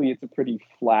 aesthetically, it's a pretty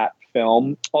flat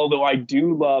film. Although I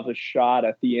do love a shot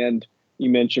at the end you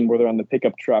mentioned where they're on the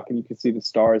pickup truck and you can see the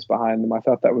stars behind them. I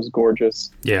thought that was gorgeous.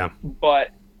 Yeah.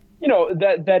 But,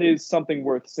 that is something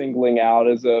worth singling out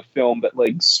as a film that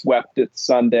swept at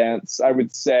Sundance. I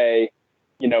would say,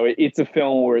 it's a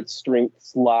film where its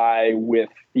strengths lie with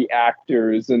the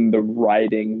actors and the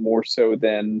writing more so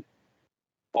than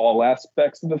all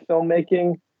aspects of the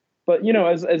filmmaking. But,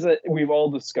 as we've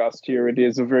all discussed here, it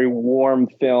is a very warm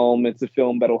film. It's a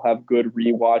film that'll have good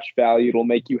rewatch value. It'll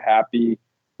make you happy.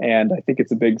 And I think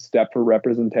it's a big step for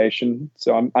representation.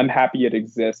 So I'm happy it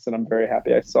exists, and I'm very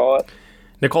happy I saw it.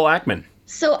 Nicole Ackman.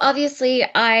 So obviously,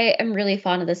 I am really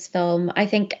fond of this film. I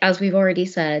think, as we've already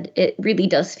said, it really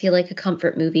does feel like a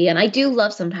comfort movie. And I do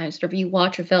love sometimes whenever you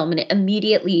watch a film and it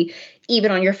immediately,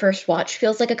 even on your first watch,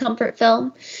 feels like a comfort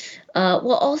film.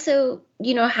 While also,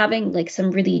 having some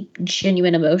really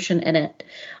genuine emotion in it.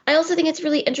 I also think it's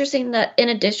really interesting that in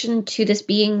addition to this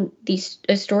being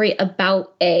a story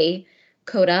about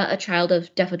Coda, a child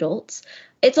of deaf adults,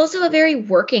 it's also a very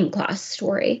working class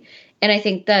story. And I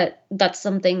think that that's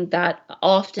something that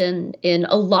often in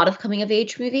a lot of coming of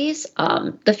age movies,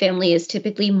 the family is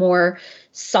typically more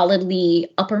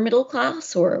solidly upper middle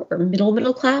class or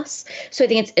middle class. So I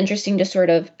think it's interesting to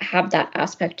sort of have that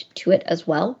aspect to it as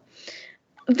well.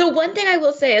 The one thing I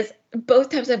will say is both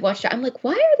times I've watched it, I'm like,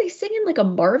 why are they singing a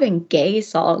Marvin Gaye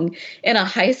song in a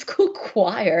high school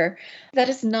choir? That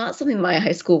is not something my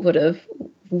high school would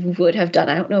have done.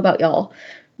 I don't know about y'all.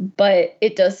 But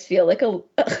it does feel like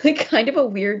a kind of a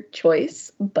weird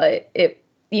choice, but it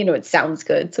sounds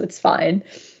good, so it's fine.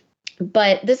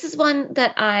 But this is one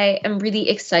that I am really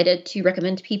excited to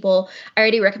recommend to people. I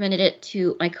already recommended it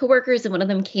to my coworkers, and one of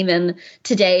them came in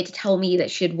today to tell me that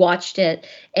she had watched it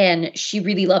and she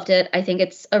really loved it. I think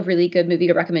it's a really good movie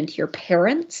to recommend to your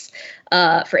parents.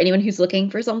 For anyone who's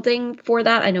looking for something for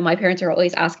that. I know my parents are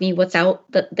always asking me what's out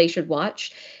that they should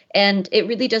watch. And it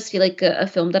really does feel like a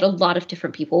film that a lot of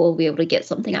different people will be able to get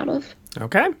something out of.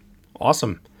 Okay.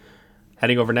 Awesome.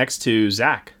 Heading over next to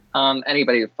Zach.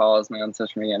 Anybody who follows me on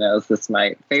social media knows this is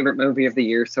my favorite movie of the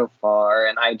year so far.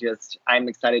 And I'm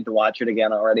excited to watch it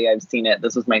again already. I've seen it.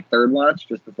 This was my third watch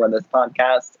just before this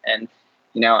podcast. And,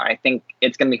 I think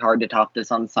it's going to be hard to top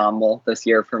this ensemble this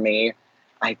year for me.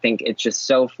 I think it's just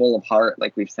so full of heart,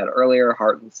 like we've said earlier,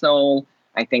 heart and soul.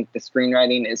 I think the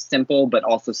screenwriting is simple, but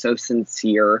also so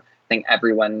sincere. I think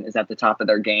everyone is at the top of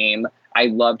their game. I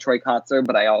love Troy Kotsur,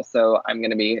 but I'm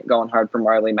going to be going hard for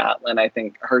Marlee Matlin. I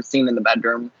think her scene in the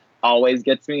bedroom always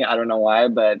gets me. I don't know why,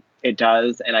 but it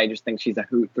does. And I just think she's a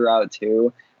hoot throughout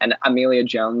too. And Amelia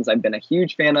Jones, I've been a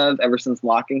huge fan of ever since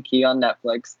Lock and Key on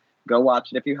Netflix. Go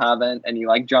watch it if you haven't and you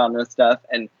like genre stuff.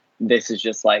 And this is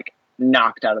just she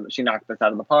knocked this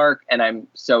out of the park, and I'm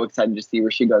so excited to see where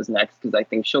she goes next because I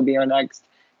think she'll be our next,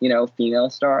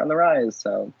 female star on the rise.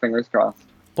 So fingers crossed.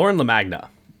 Lauren LaMagna.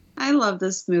 I love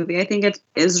this movie. I think it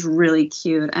is really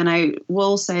cute, and I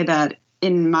will say that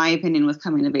in my opinion, with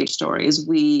coming of age stories,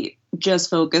 we just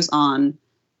focus on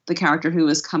the character who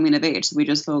is coming of age. So we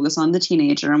just focus on the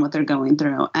teenager and what they're going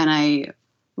through. And I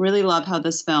really love how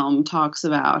this film talks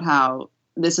about how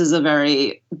this is a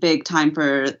very big time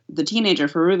for the teenager,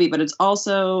 for Ruby, but it's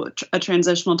also a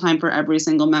transitional time for every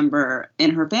single member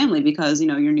in her family because,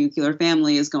 your nuclear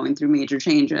family is going through major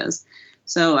changes.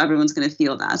 So everyone's going to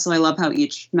feel that. So I love how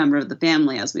each member of the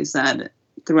family, as we said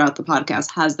throughout the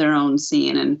podcast, has their own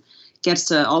scene and gets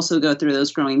to also go through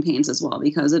those growing pains as well,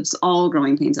 because it's all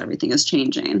growing pains. Everything is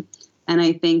changing. And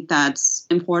I think that's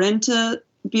important to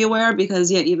be aware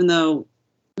because, even though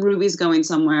Ruby's going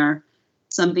somewhere,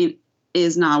 something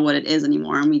is not what it is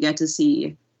anymore. And we get to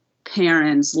see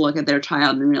parents look at their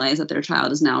child and realize that their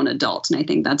child is now an adult. And I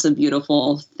think that's a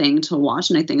beautiful thing to watch.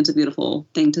 And I think it's a beautiful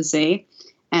thing to see.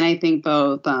 And I think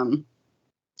both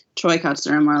Troy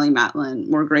Kutzer and Marlee Matlin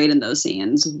were great in those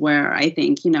scenes where I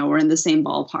think, we're in the same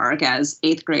ballpark as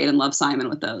 8th grade and Love, Simon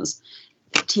with those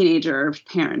teenager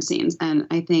parent scenes. And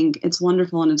I think it's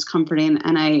wonderful and it's comforting.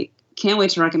 And I can't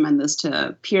wait to recommend this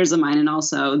to peers of mine and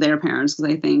also their parents,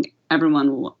 because I think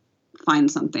everyone will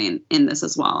find something in this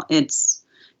as well. It's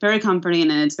very comforting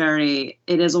and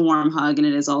it is a warm hug, and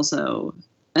it is also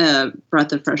a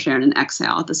breath of fresh air and an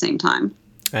exhale at the same time.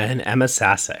 And Emma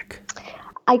Sasek.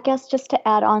 I guess just to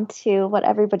add on to what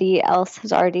everybody else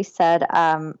has already said,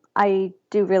 I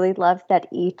do really love that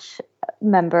each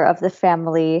member of the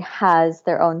family has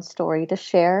their own story to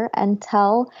share and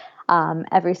tell.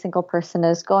 Every single person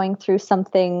is going through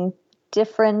something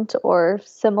different or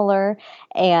similar,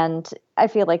 and I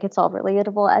feel like it's all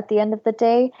relatable at the end of the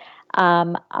day.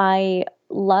 I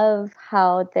love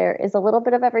how there is a little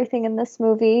bit of everything in this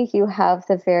movie. You have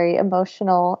the very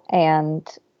emotional and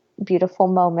beautiful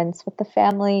moments with the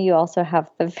family. You also have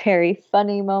the very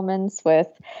funny moments with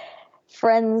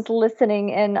friends listening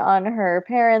in on her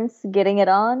parents getting it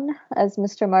on, as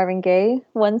Mr. Marvin Gaye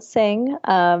once sang,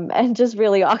 and just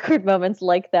really awkward moments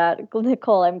like that.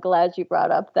 Nicole, I'm glad you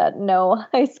brought up that no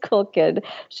high school kid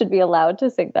should be allowed to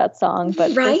sing that song,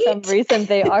 but for some reason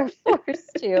they are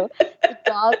forced to.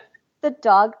 The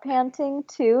dog panting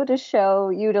too, to show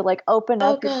you to like open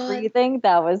up your breathing.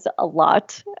 That was a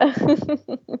lot.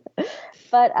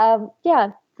 But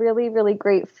yeah, really, really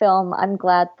great film. I'm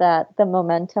glad that the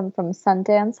momentum from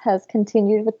Sundance has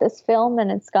continued with this film,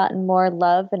 and it's gotten more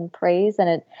love and praise, and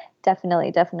it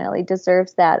definitely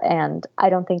deserves that. And I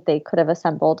don't think they could have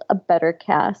assembled a better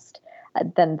cast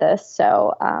than this.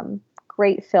 So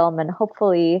great film, and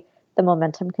hopefully the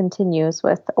momentum continues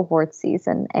with award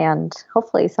season and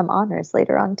hopefully some honors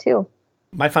later on too.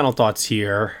 My final thoughts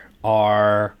here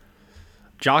are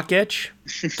jock itch.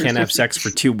 Can't have sex for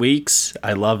 2 weeks.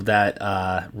 I love that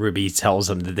Ruby tells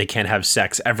them that they can't have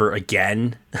sex ever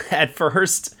again at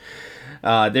first.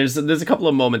 There's a couple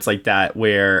of moments like that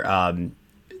where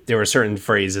there were certain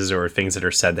phrases or things that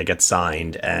are said that get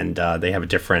signed, and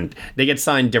they get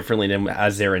signed differently than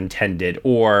as they're intended.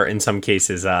 Or in some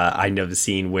cases, I know the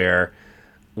scene where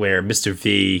Mr.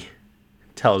 V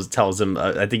tells him,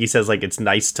 I think he says like, it's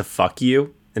nice to fuck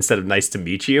you instead of nice to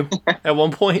meet you at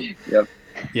one point. Yep.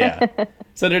 Yeah.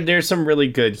 So there's some really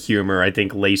good humor, I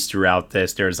think, laced throughout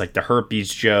this. There's like the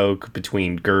herpes joke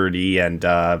between Gertie and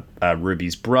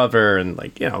Ruby's brother, and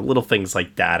like, little things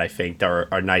like that, I think, that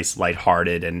are nice,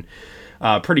 lighthearted, and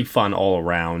pretty fun all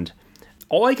around.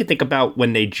 All I could think about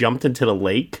when they jumped into the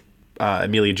lake,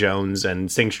 Emilia Jones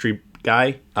and Sing Street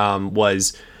Guy,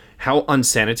 was how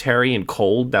unsanitary and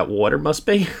cold that water must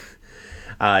be.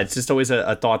 It's just always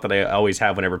a thought that I always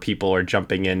have whenever people are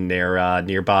jumping in near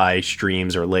nearby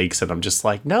streams or lakes, and I'm just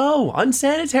like, no,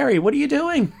 unsanitary. What are you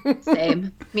doing?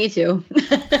 Same. Me too.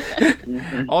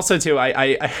 Also, too,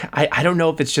 I don't know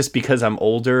if it's just because I'm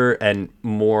older and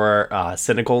more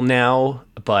cynical now,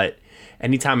 but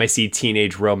anytime I see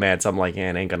teenage romance, I'm like,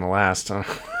 it ain't gonna last.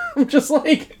 I'm just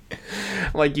like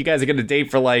you guys are gonna date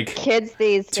for like kids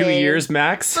these 2 years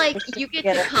max. Like you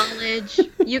get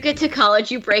to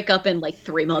college, you break up in like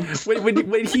 3 months.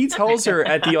 When he tells her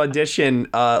at the audition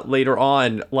later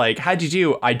on, like, how'd you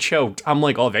do? I choked. I'm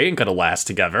like, oh, they ain't gonna last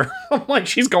together. I'm like,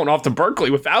 she's going off to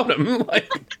Berkeley without him. Like,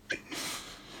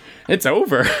 it's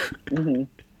over. Mm-hmm.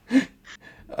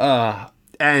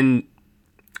 And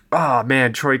oh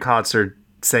man, Troy Kotzer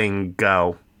saying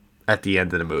 "go" at the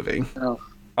end of the movie.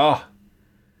 Oh,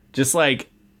 just like,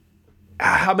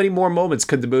 how many more moments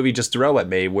could the movie just throw at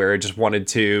me where it just wanted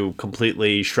to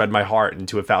completely shred my heart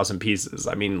into 1,000 pieces?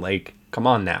 I mean, like, come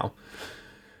on now.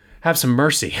 Have some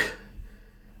mercy.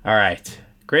 All right.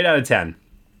 Great out of 10.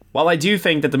 While I do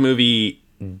think that the movie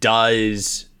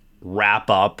does wrap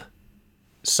up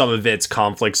some of its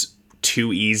conflicts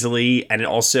too easily, and it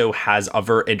also has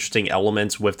other interesting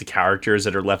elements with the characters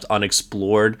that are left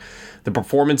unexplored, the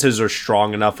performances are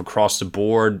strong enough across the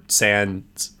board, Sing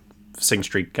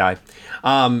Street Guy,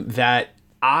 that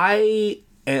I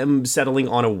am settling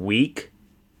on a weak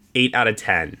 8 out of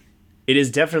 10. It is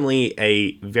definitely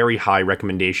a very high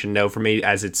recommendation, though, for me,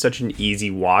 as it's such an easy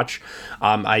watch.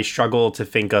 I struggle to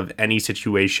think of any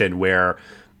situation where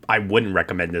I wouldn't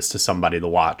recommend this to somebody to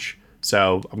watch.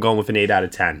 So I'm going with an 8 out of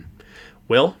 10.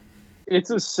 Will? It's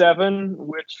a 7,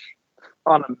 which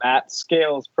on a Matt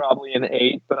scale is probably an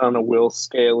 8, but on a Will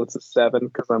scale it's a 7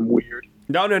 because I'm weird.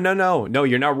 No,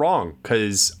 you're not wrong,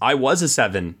 because I was a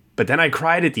 7, but then I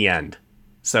cried at the end.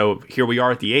 So here we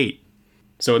are at the 8.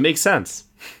 So it makes sense.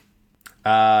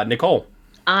 Nicole?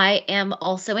 I am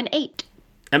also an 8.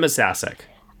 Emma Sasek?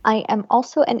 I am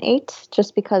also an 8,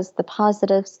 just because the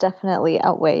positives definitely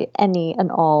outweigh any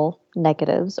and all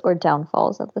negatives or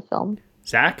downfalls of the film.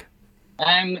 Zach?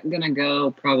 I'm going to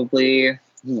go probably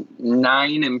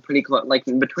 9 and pretty close, like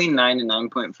between 9 and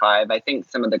 9.5. I think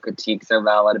some of the critiques are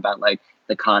valid about like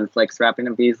the conflicts wrapping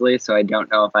up easily, so I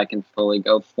don't know if I can fully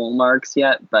go full marks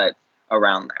yet, but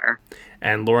around there.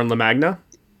 And Lauren LaMagna?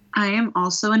 I am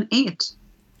also an 8.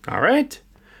 All right.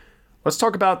 Let's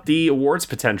talk about the awards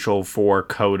potential for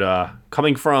Coda.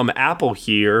 Coming from Apple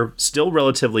here, still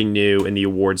relatively new in the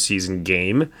awards season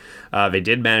game. They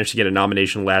did manage to get a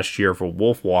nomination last year for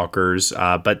Wolfwalkers,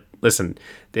 but listen,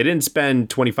 they didn't spend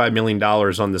 $25 million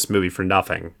on this movie for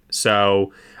nothing.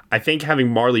 So I think having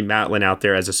Marlee Matlin out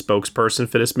there as a spokesperson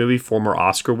for this movie, former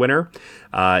Oscar winner,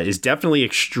 is definitely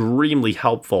extremely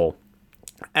helpful.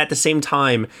 At the same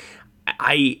time,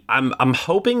 I'm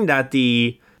hoping that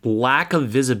the lack of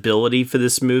visibility for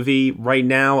this movie right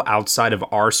now outside of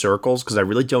our circles, because I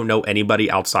really don't know anybody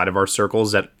outside of our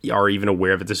circles that are even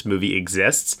aware that this movie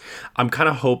exists. I'm kind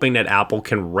of hoping that Apple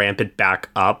can ramp it back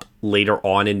up later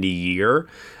on in the year,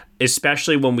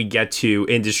 especially when we get to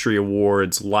industry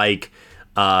awards like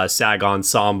SAG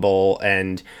Ensemble.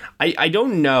 And I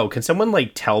don't know, can someone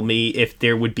like tell me if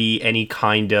there would be any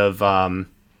kind of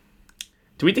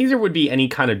do we think there would be any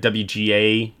kind of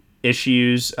WGA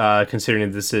issues, considering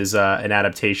that this is an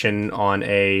adaptation on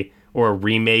a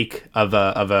remake of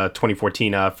a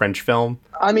 2014 French film?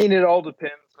 I mean, it all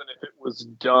depends on if it was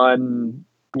done,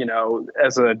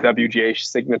 as a WGA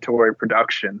signatory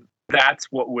production. That's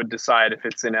what would decide if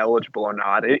it's ineligible or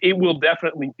not. It will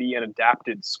definitely be an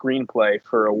adapted screenplay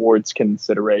for awards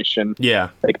consideration. Yeah,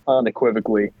 like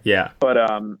unequivocally. Yeah, but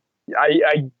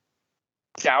I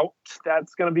doubt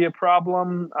that's going to be a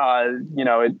problem.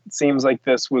 It seems like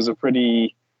this was a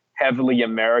pretty heavily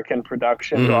American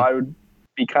production, so I would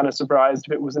be kind of surprised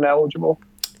if it was ineligible.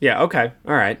 Yeah, okay.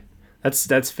 All right.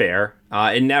 That's fair.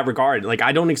 In that regard, like,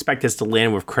 I don't expect this to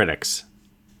land with critics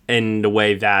in the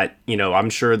way that, I'm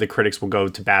sure the critics will go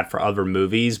to bat for other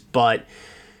movies, but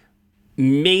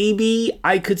maybe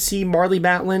I could see Marlee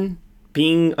Matlin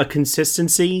being a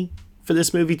consistency for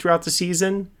this movie throughout the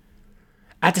season.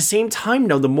 At the same time,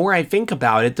 though, the more I think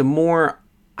about it, the more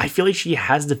I feel like she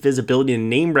has the visibility and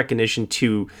name recognition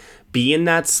to be in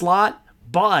that slot.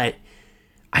 But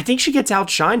I think she gets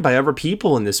outshined by other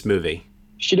people in this movie.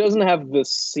 She doesn't have the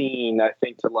scene, I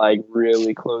think, to like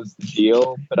really close the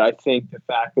deal. But I think the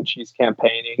fact that she's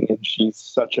campaigning and she's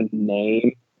such a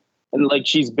name, and like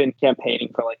she's been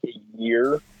campaigning for like a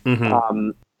year,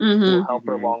 will help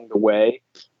her along the way.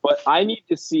 But I need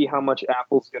to see how much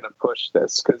Apple's going to push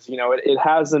this, because, it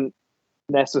hasn't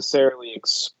necessarily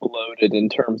exploded in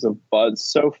terms of buzz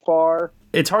so far.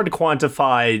 It's hard to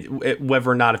quantify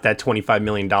whether or not if that $25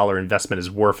 million investment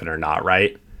is worth it or not,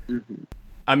 right? Mm-hmm.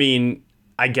 I mean,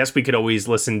 I guess we could always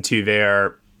listen to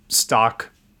their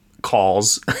stock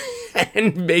calls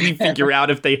and maybe figure out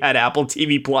if they had Apple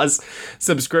TV Plus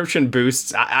subscription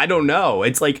boosts. I don't know.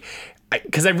 It's like,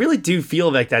 because I really do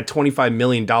feel like that $25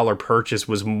 million purchase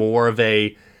was more of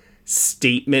a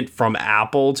statement from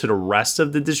Apple to the rest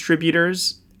of the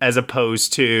distributors as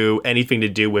opposed to anything to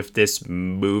do with this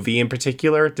movie in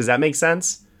particular. Does that make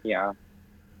sense? Yeah.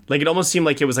 Like, it almost seemed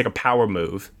like it was like a power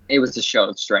move. It was a show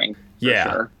of strength.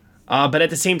 Yeah. Sure. But at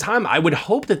the same time, I would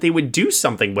hope that they would do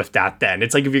something with that then.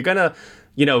 It's like, if you're going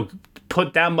to,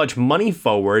 put that much money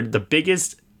forward, the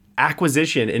biggest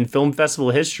acquisition in film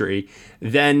festival history,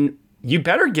 then you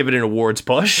better give it an awards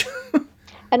push.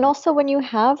 And also, when you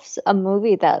have a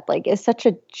movie that like is such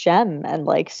a gem and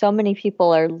like so many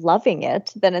people are loving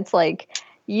it, then it's like,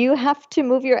 you have to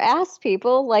move your ass,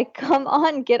 people. Like, come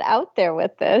on, get out there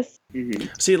with this. Mm-hmm.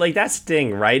 See, like, that's the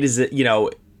thing, right? Is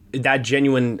that, that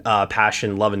genuine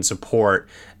passion, love, and support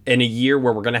in a year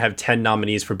where we're going to have 10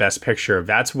 nominees for Best Picture.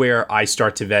 That's where I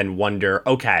start to then wonder,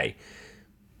 okay,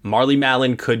 Marlee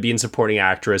Matlin could be in supporting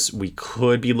actress. We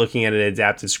could be looking at an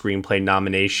adapted screenplay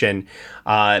nomination.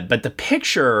 But the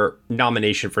picture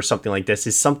nomination for something like this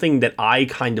is something that I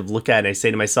kind of look at and I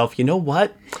say to myself, you know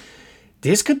what?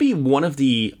 This could be one of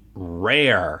the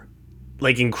rare,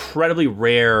 like incredibly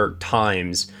rare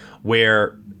times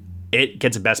where it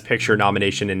gets a Best Picture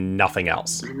nomination and nothing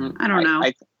else. I don't know.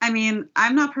 I mean,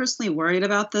 I'm not personally worried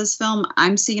about this film.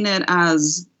 I'm seeing it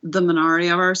as the minority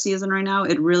of our season right now.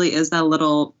 It really is that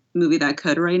little movie that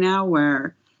could right now,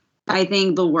 where I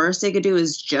think the worst they could do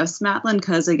is just Matlin,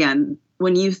 because again,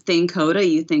 when you think Coda,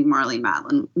 you think Marlee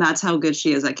Matlin. That's how good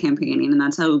she is at campaigning, and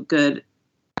that's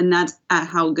at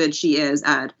how good she is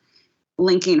at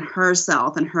linking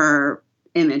herself and her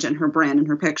image and her brand and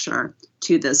her picture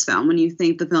to this film. When you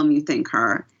think the film, you think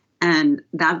her, and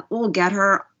that will get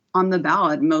her on the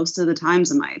ballot most of the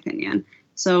times, in my opinion.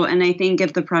 So, and I think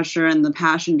if the pressure and the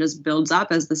passion just builds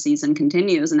up as the season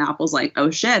continues and Apple's like, oh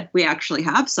shit, we actually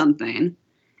have something,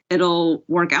 it'll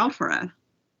work out for it.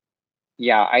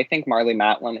 Yeah, I think Marlee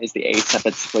Matlin is the ace up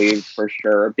its sleeve for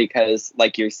sure, because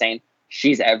like you're saying,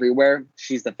 she's everywhere.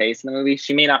 She's the face in the movie.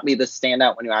 She may not be the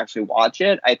standout when you actually watch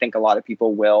it. I think a lot of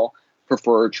people will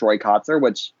prefer Troy Kotsur,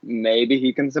 which maybe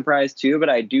he can surprise too, but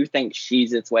I do think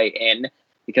she's its way in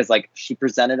because like she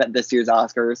presented at this year's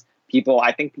Oscars.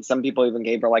 I think some people even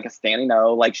gave her like a standing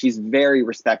O. Like she's very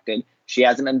respected. She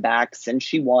hasn't been back since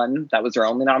she won. That was her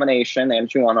only nomination and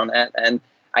she won on it. And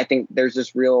I think there's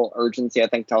this real urgency, I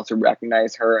think, to also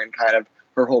recognize her and kind of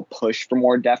her whole push for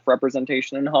more deaf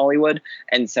representation in Hollywood.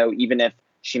 And so even if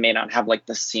she may not have like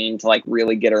the scene to like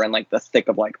really get her in like the thick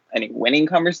of like any winning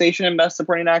conversation in Best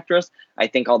Supporting Actress, I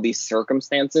think all these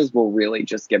circumstances will really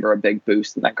just give her a big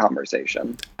boost in that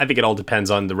conversation. I think it all depends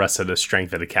on the rest of the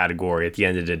strength of the category at the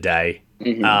end of the day.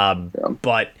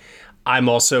 But I'm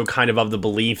also kind of the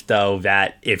belief though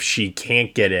that if she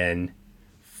can't get in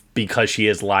because she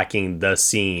is lacking the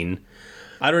scene,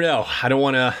 I don't know. I don't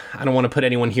want to put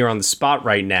anyone here on the spot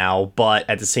right now, but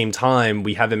at the same time,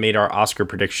 we haven't made our Oscar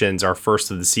predictions, our first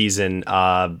of the season,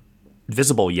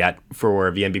 visible yet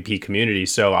for the MVP community.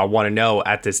 So I want to know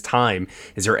at this time,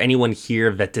 is there anyone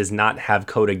here that does not have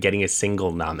Coda getting a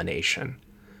single nomination?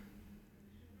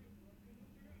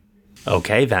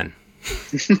 Okay, then.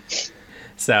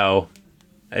 So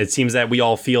it seems that we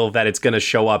all feel that it's going to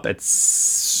show up at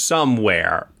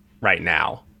somewhere right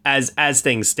now. As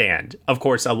things stand. Of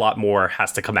course, a lot more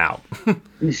has to come out.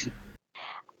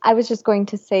 I was just going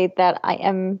to say that I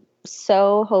am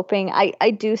so hoping,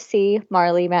 I do see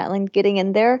Marlee Matlin getting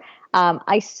in there.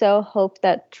 I so hope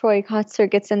that Troy Kotsur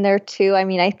gets in there too. I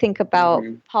mean, I think about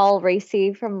Paul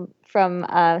Raci from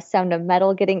Sound of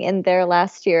Metal getting in there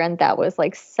last year, and that was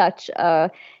like such a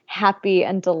happy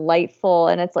and delightful,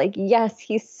 and it's like, yes,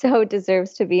 he so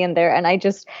deserves to be in there. And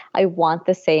I want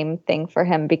the same thing for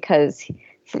him because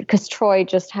Troy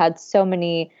just had so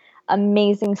many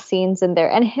amazing scenes in there,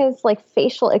 and his like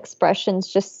facial expressions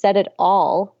just said it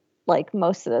all, like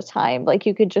most of the time. Like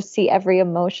you could just see every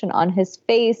emotion on his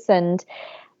face, and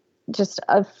just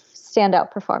a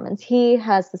standout performance. He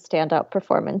has the standout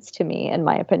performance to me, in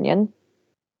my opinion.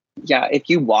 Yeah, if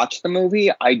you watch the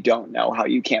movie, I don't know how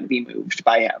you can't be moved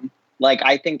by him. Like,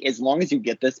 I think as long as you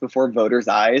get this before voters'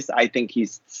 eyes, I think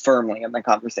he's firmly in the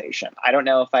conversation. I don't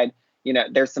know if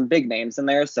there's some big names in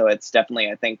there, so it's definitely,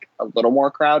 I think, a little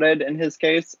more crowded in his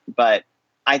case. But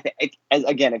I think,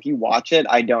 again, if you watch it,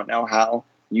 I don't know how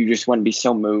you just wouldn't be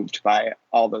so moved by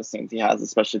all those scenes he has,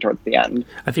 especially towards the end.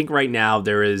 I think right now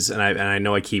there is, and I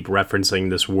know I keep referencing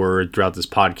this word throughout this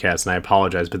podcast, and I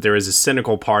apologize, but there is a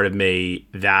cynical part of me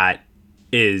that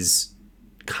is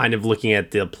kind of looking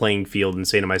at the playing field and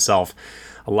saying to myself,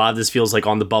 a lot of this feels like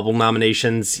on the bubble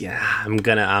nominations. Yeah, I'm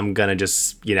gonna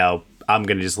just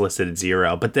list it at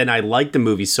 0. But then I like the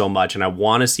movie so much and I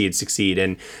want to see it succeed.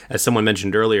 And as someone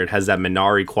mentioned earlier, it has that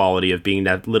Minari quality of being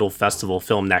that little festival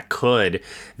film that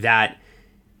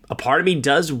a part of me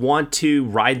does want to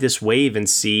ride this wave and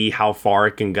see how far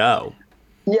it can go.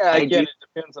 Yeah, again, it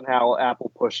depends on how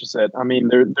Apple pushes it. I mean,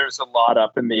 there's a lot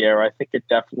up in the air. I think it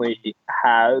definitely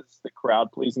has the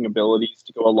crowd-pleasing abilities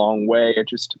to go a long way. It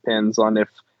just depends on if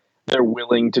they're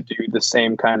willing to do the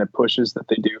same kind of pushes that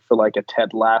they do for like a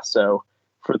Ted Lasso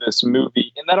for this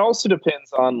movie. And that also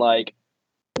depends on like,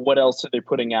 what else are they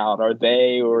putting out? Are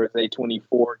they or is A24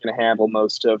 going to handle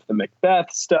most of the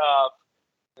Macbeth stuff?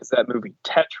 Is that movie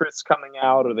Tetris coming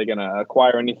out? Are they going to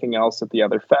acquire anything else at the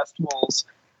other festivals?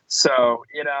 So,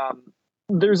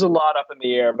 there's a lot up in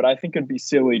the air, but I think it'd be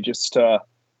silly just to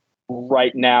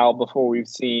right now, before we've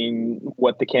seen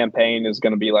what the campaign is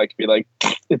going to be like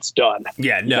it's done.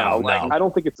 Yeah, no. I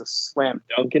don't think it's a slam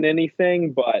dunk in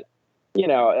anything, but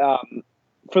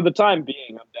for the time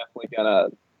being, I'm definitely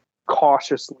going to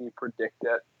cautiously predict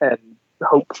it and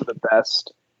hope for the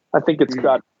best. I think it's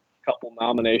got a couple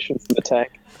nominations in the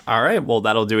tank. All right, well,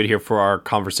 that'll do it here for our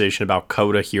conversation about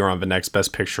Coda here on the Next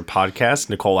Best Picture podcast.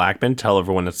 Nicole Ackman, tell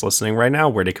everyone that's listening right now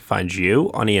where they can find you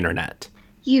on the internet.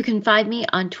 You can find me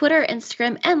on Twitter,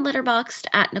 Instagram, and Letterboxd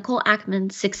at Nicole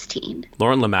Ackman 16.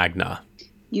 Lauren LaMagna.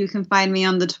 You can find me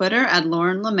on the Twitter at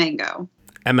Lauren LaMango.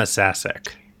 Emma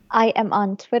Sasick. I am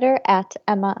on Twitter at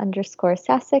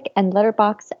Emma_Sasick and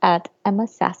Letterboxd at Emma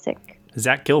Sasick.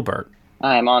 Zach Gilbert.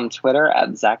 I'm on Twitter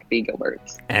at Zach B. Gilbert.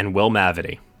 And Will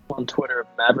Mavity. On Twitter,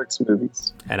 Mavericks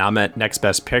Movies. And I'm at Next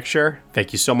Best Picture.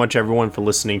 Thank you so much, everyone, for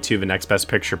listening to the Next Best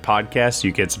Picture podcast.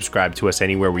 You can subscribe to us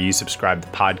anywhere where you subscribe to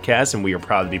podcasts, and we are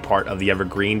proud to be part of the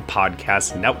Evergreen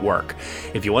Podcast Network.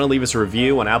 If you want to leave us a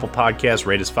review on Apple Podcasts,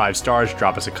 rate us 5 stars,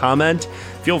 drop us a comment,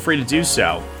 feel free to do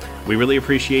so. We really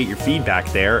appreciate your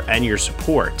feedback there and your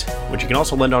support, which you can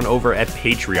also lend on over at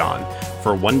Patreon.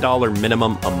 For $1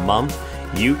 minimum a month,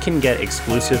 you can get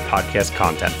exclusive podcast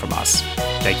content from us.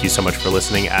 Thank you so much for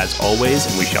listening as always,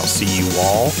 and we shall see you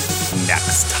all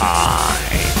next time.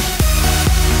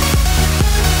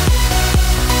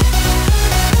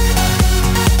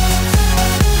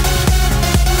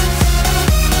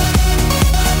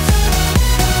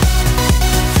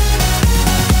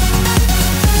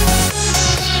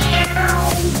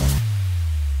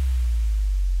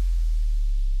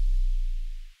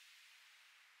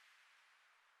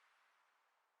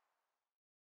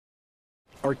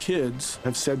 Our kids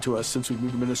have said to us since we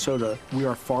moved to Minnesota, we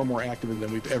are far more active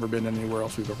than we've ever been anywhere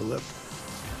else we've ever lived.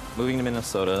 Moving to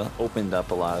Minnesota opened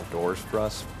up a lot of doors for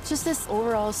us. Just this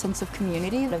overall sense of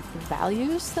community, of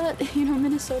values that,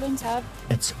 Minnesotans have.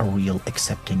 It's a real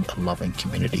accepting, loving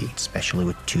community, especially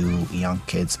with 2 young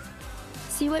kids.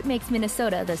 See what makes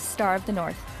Minnesota the star of the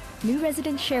North. New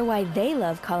residents share why they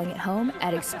love calling it home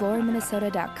at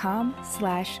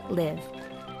exploreminnesota.com/live.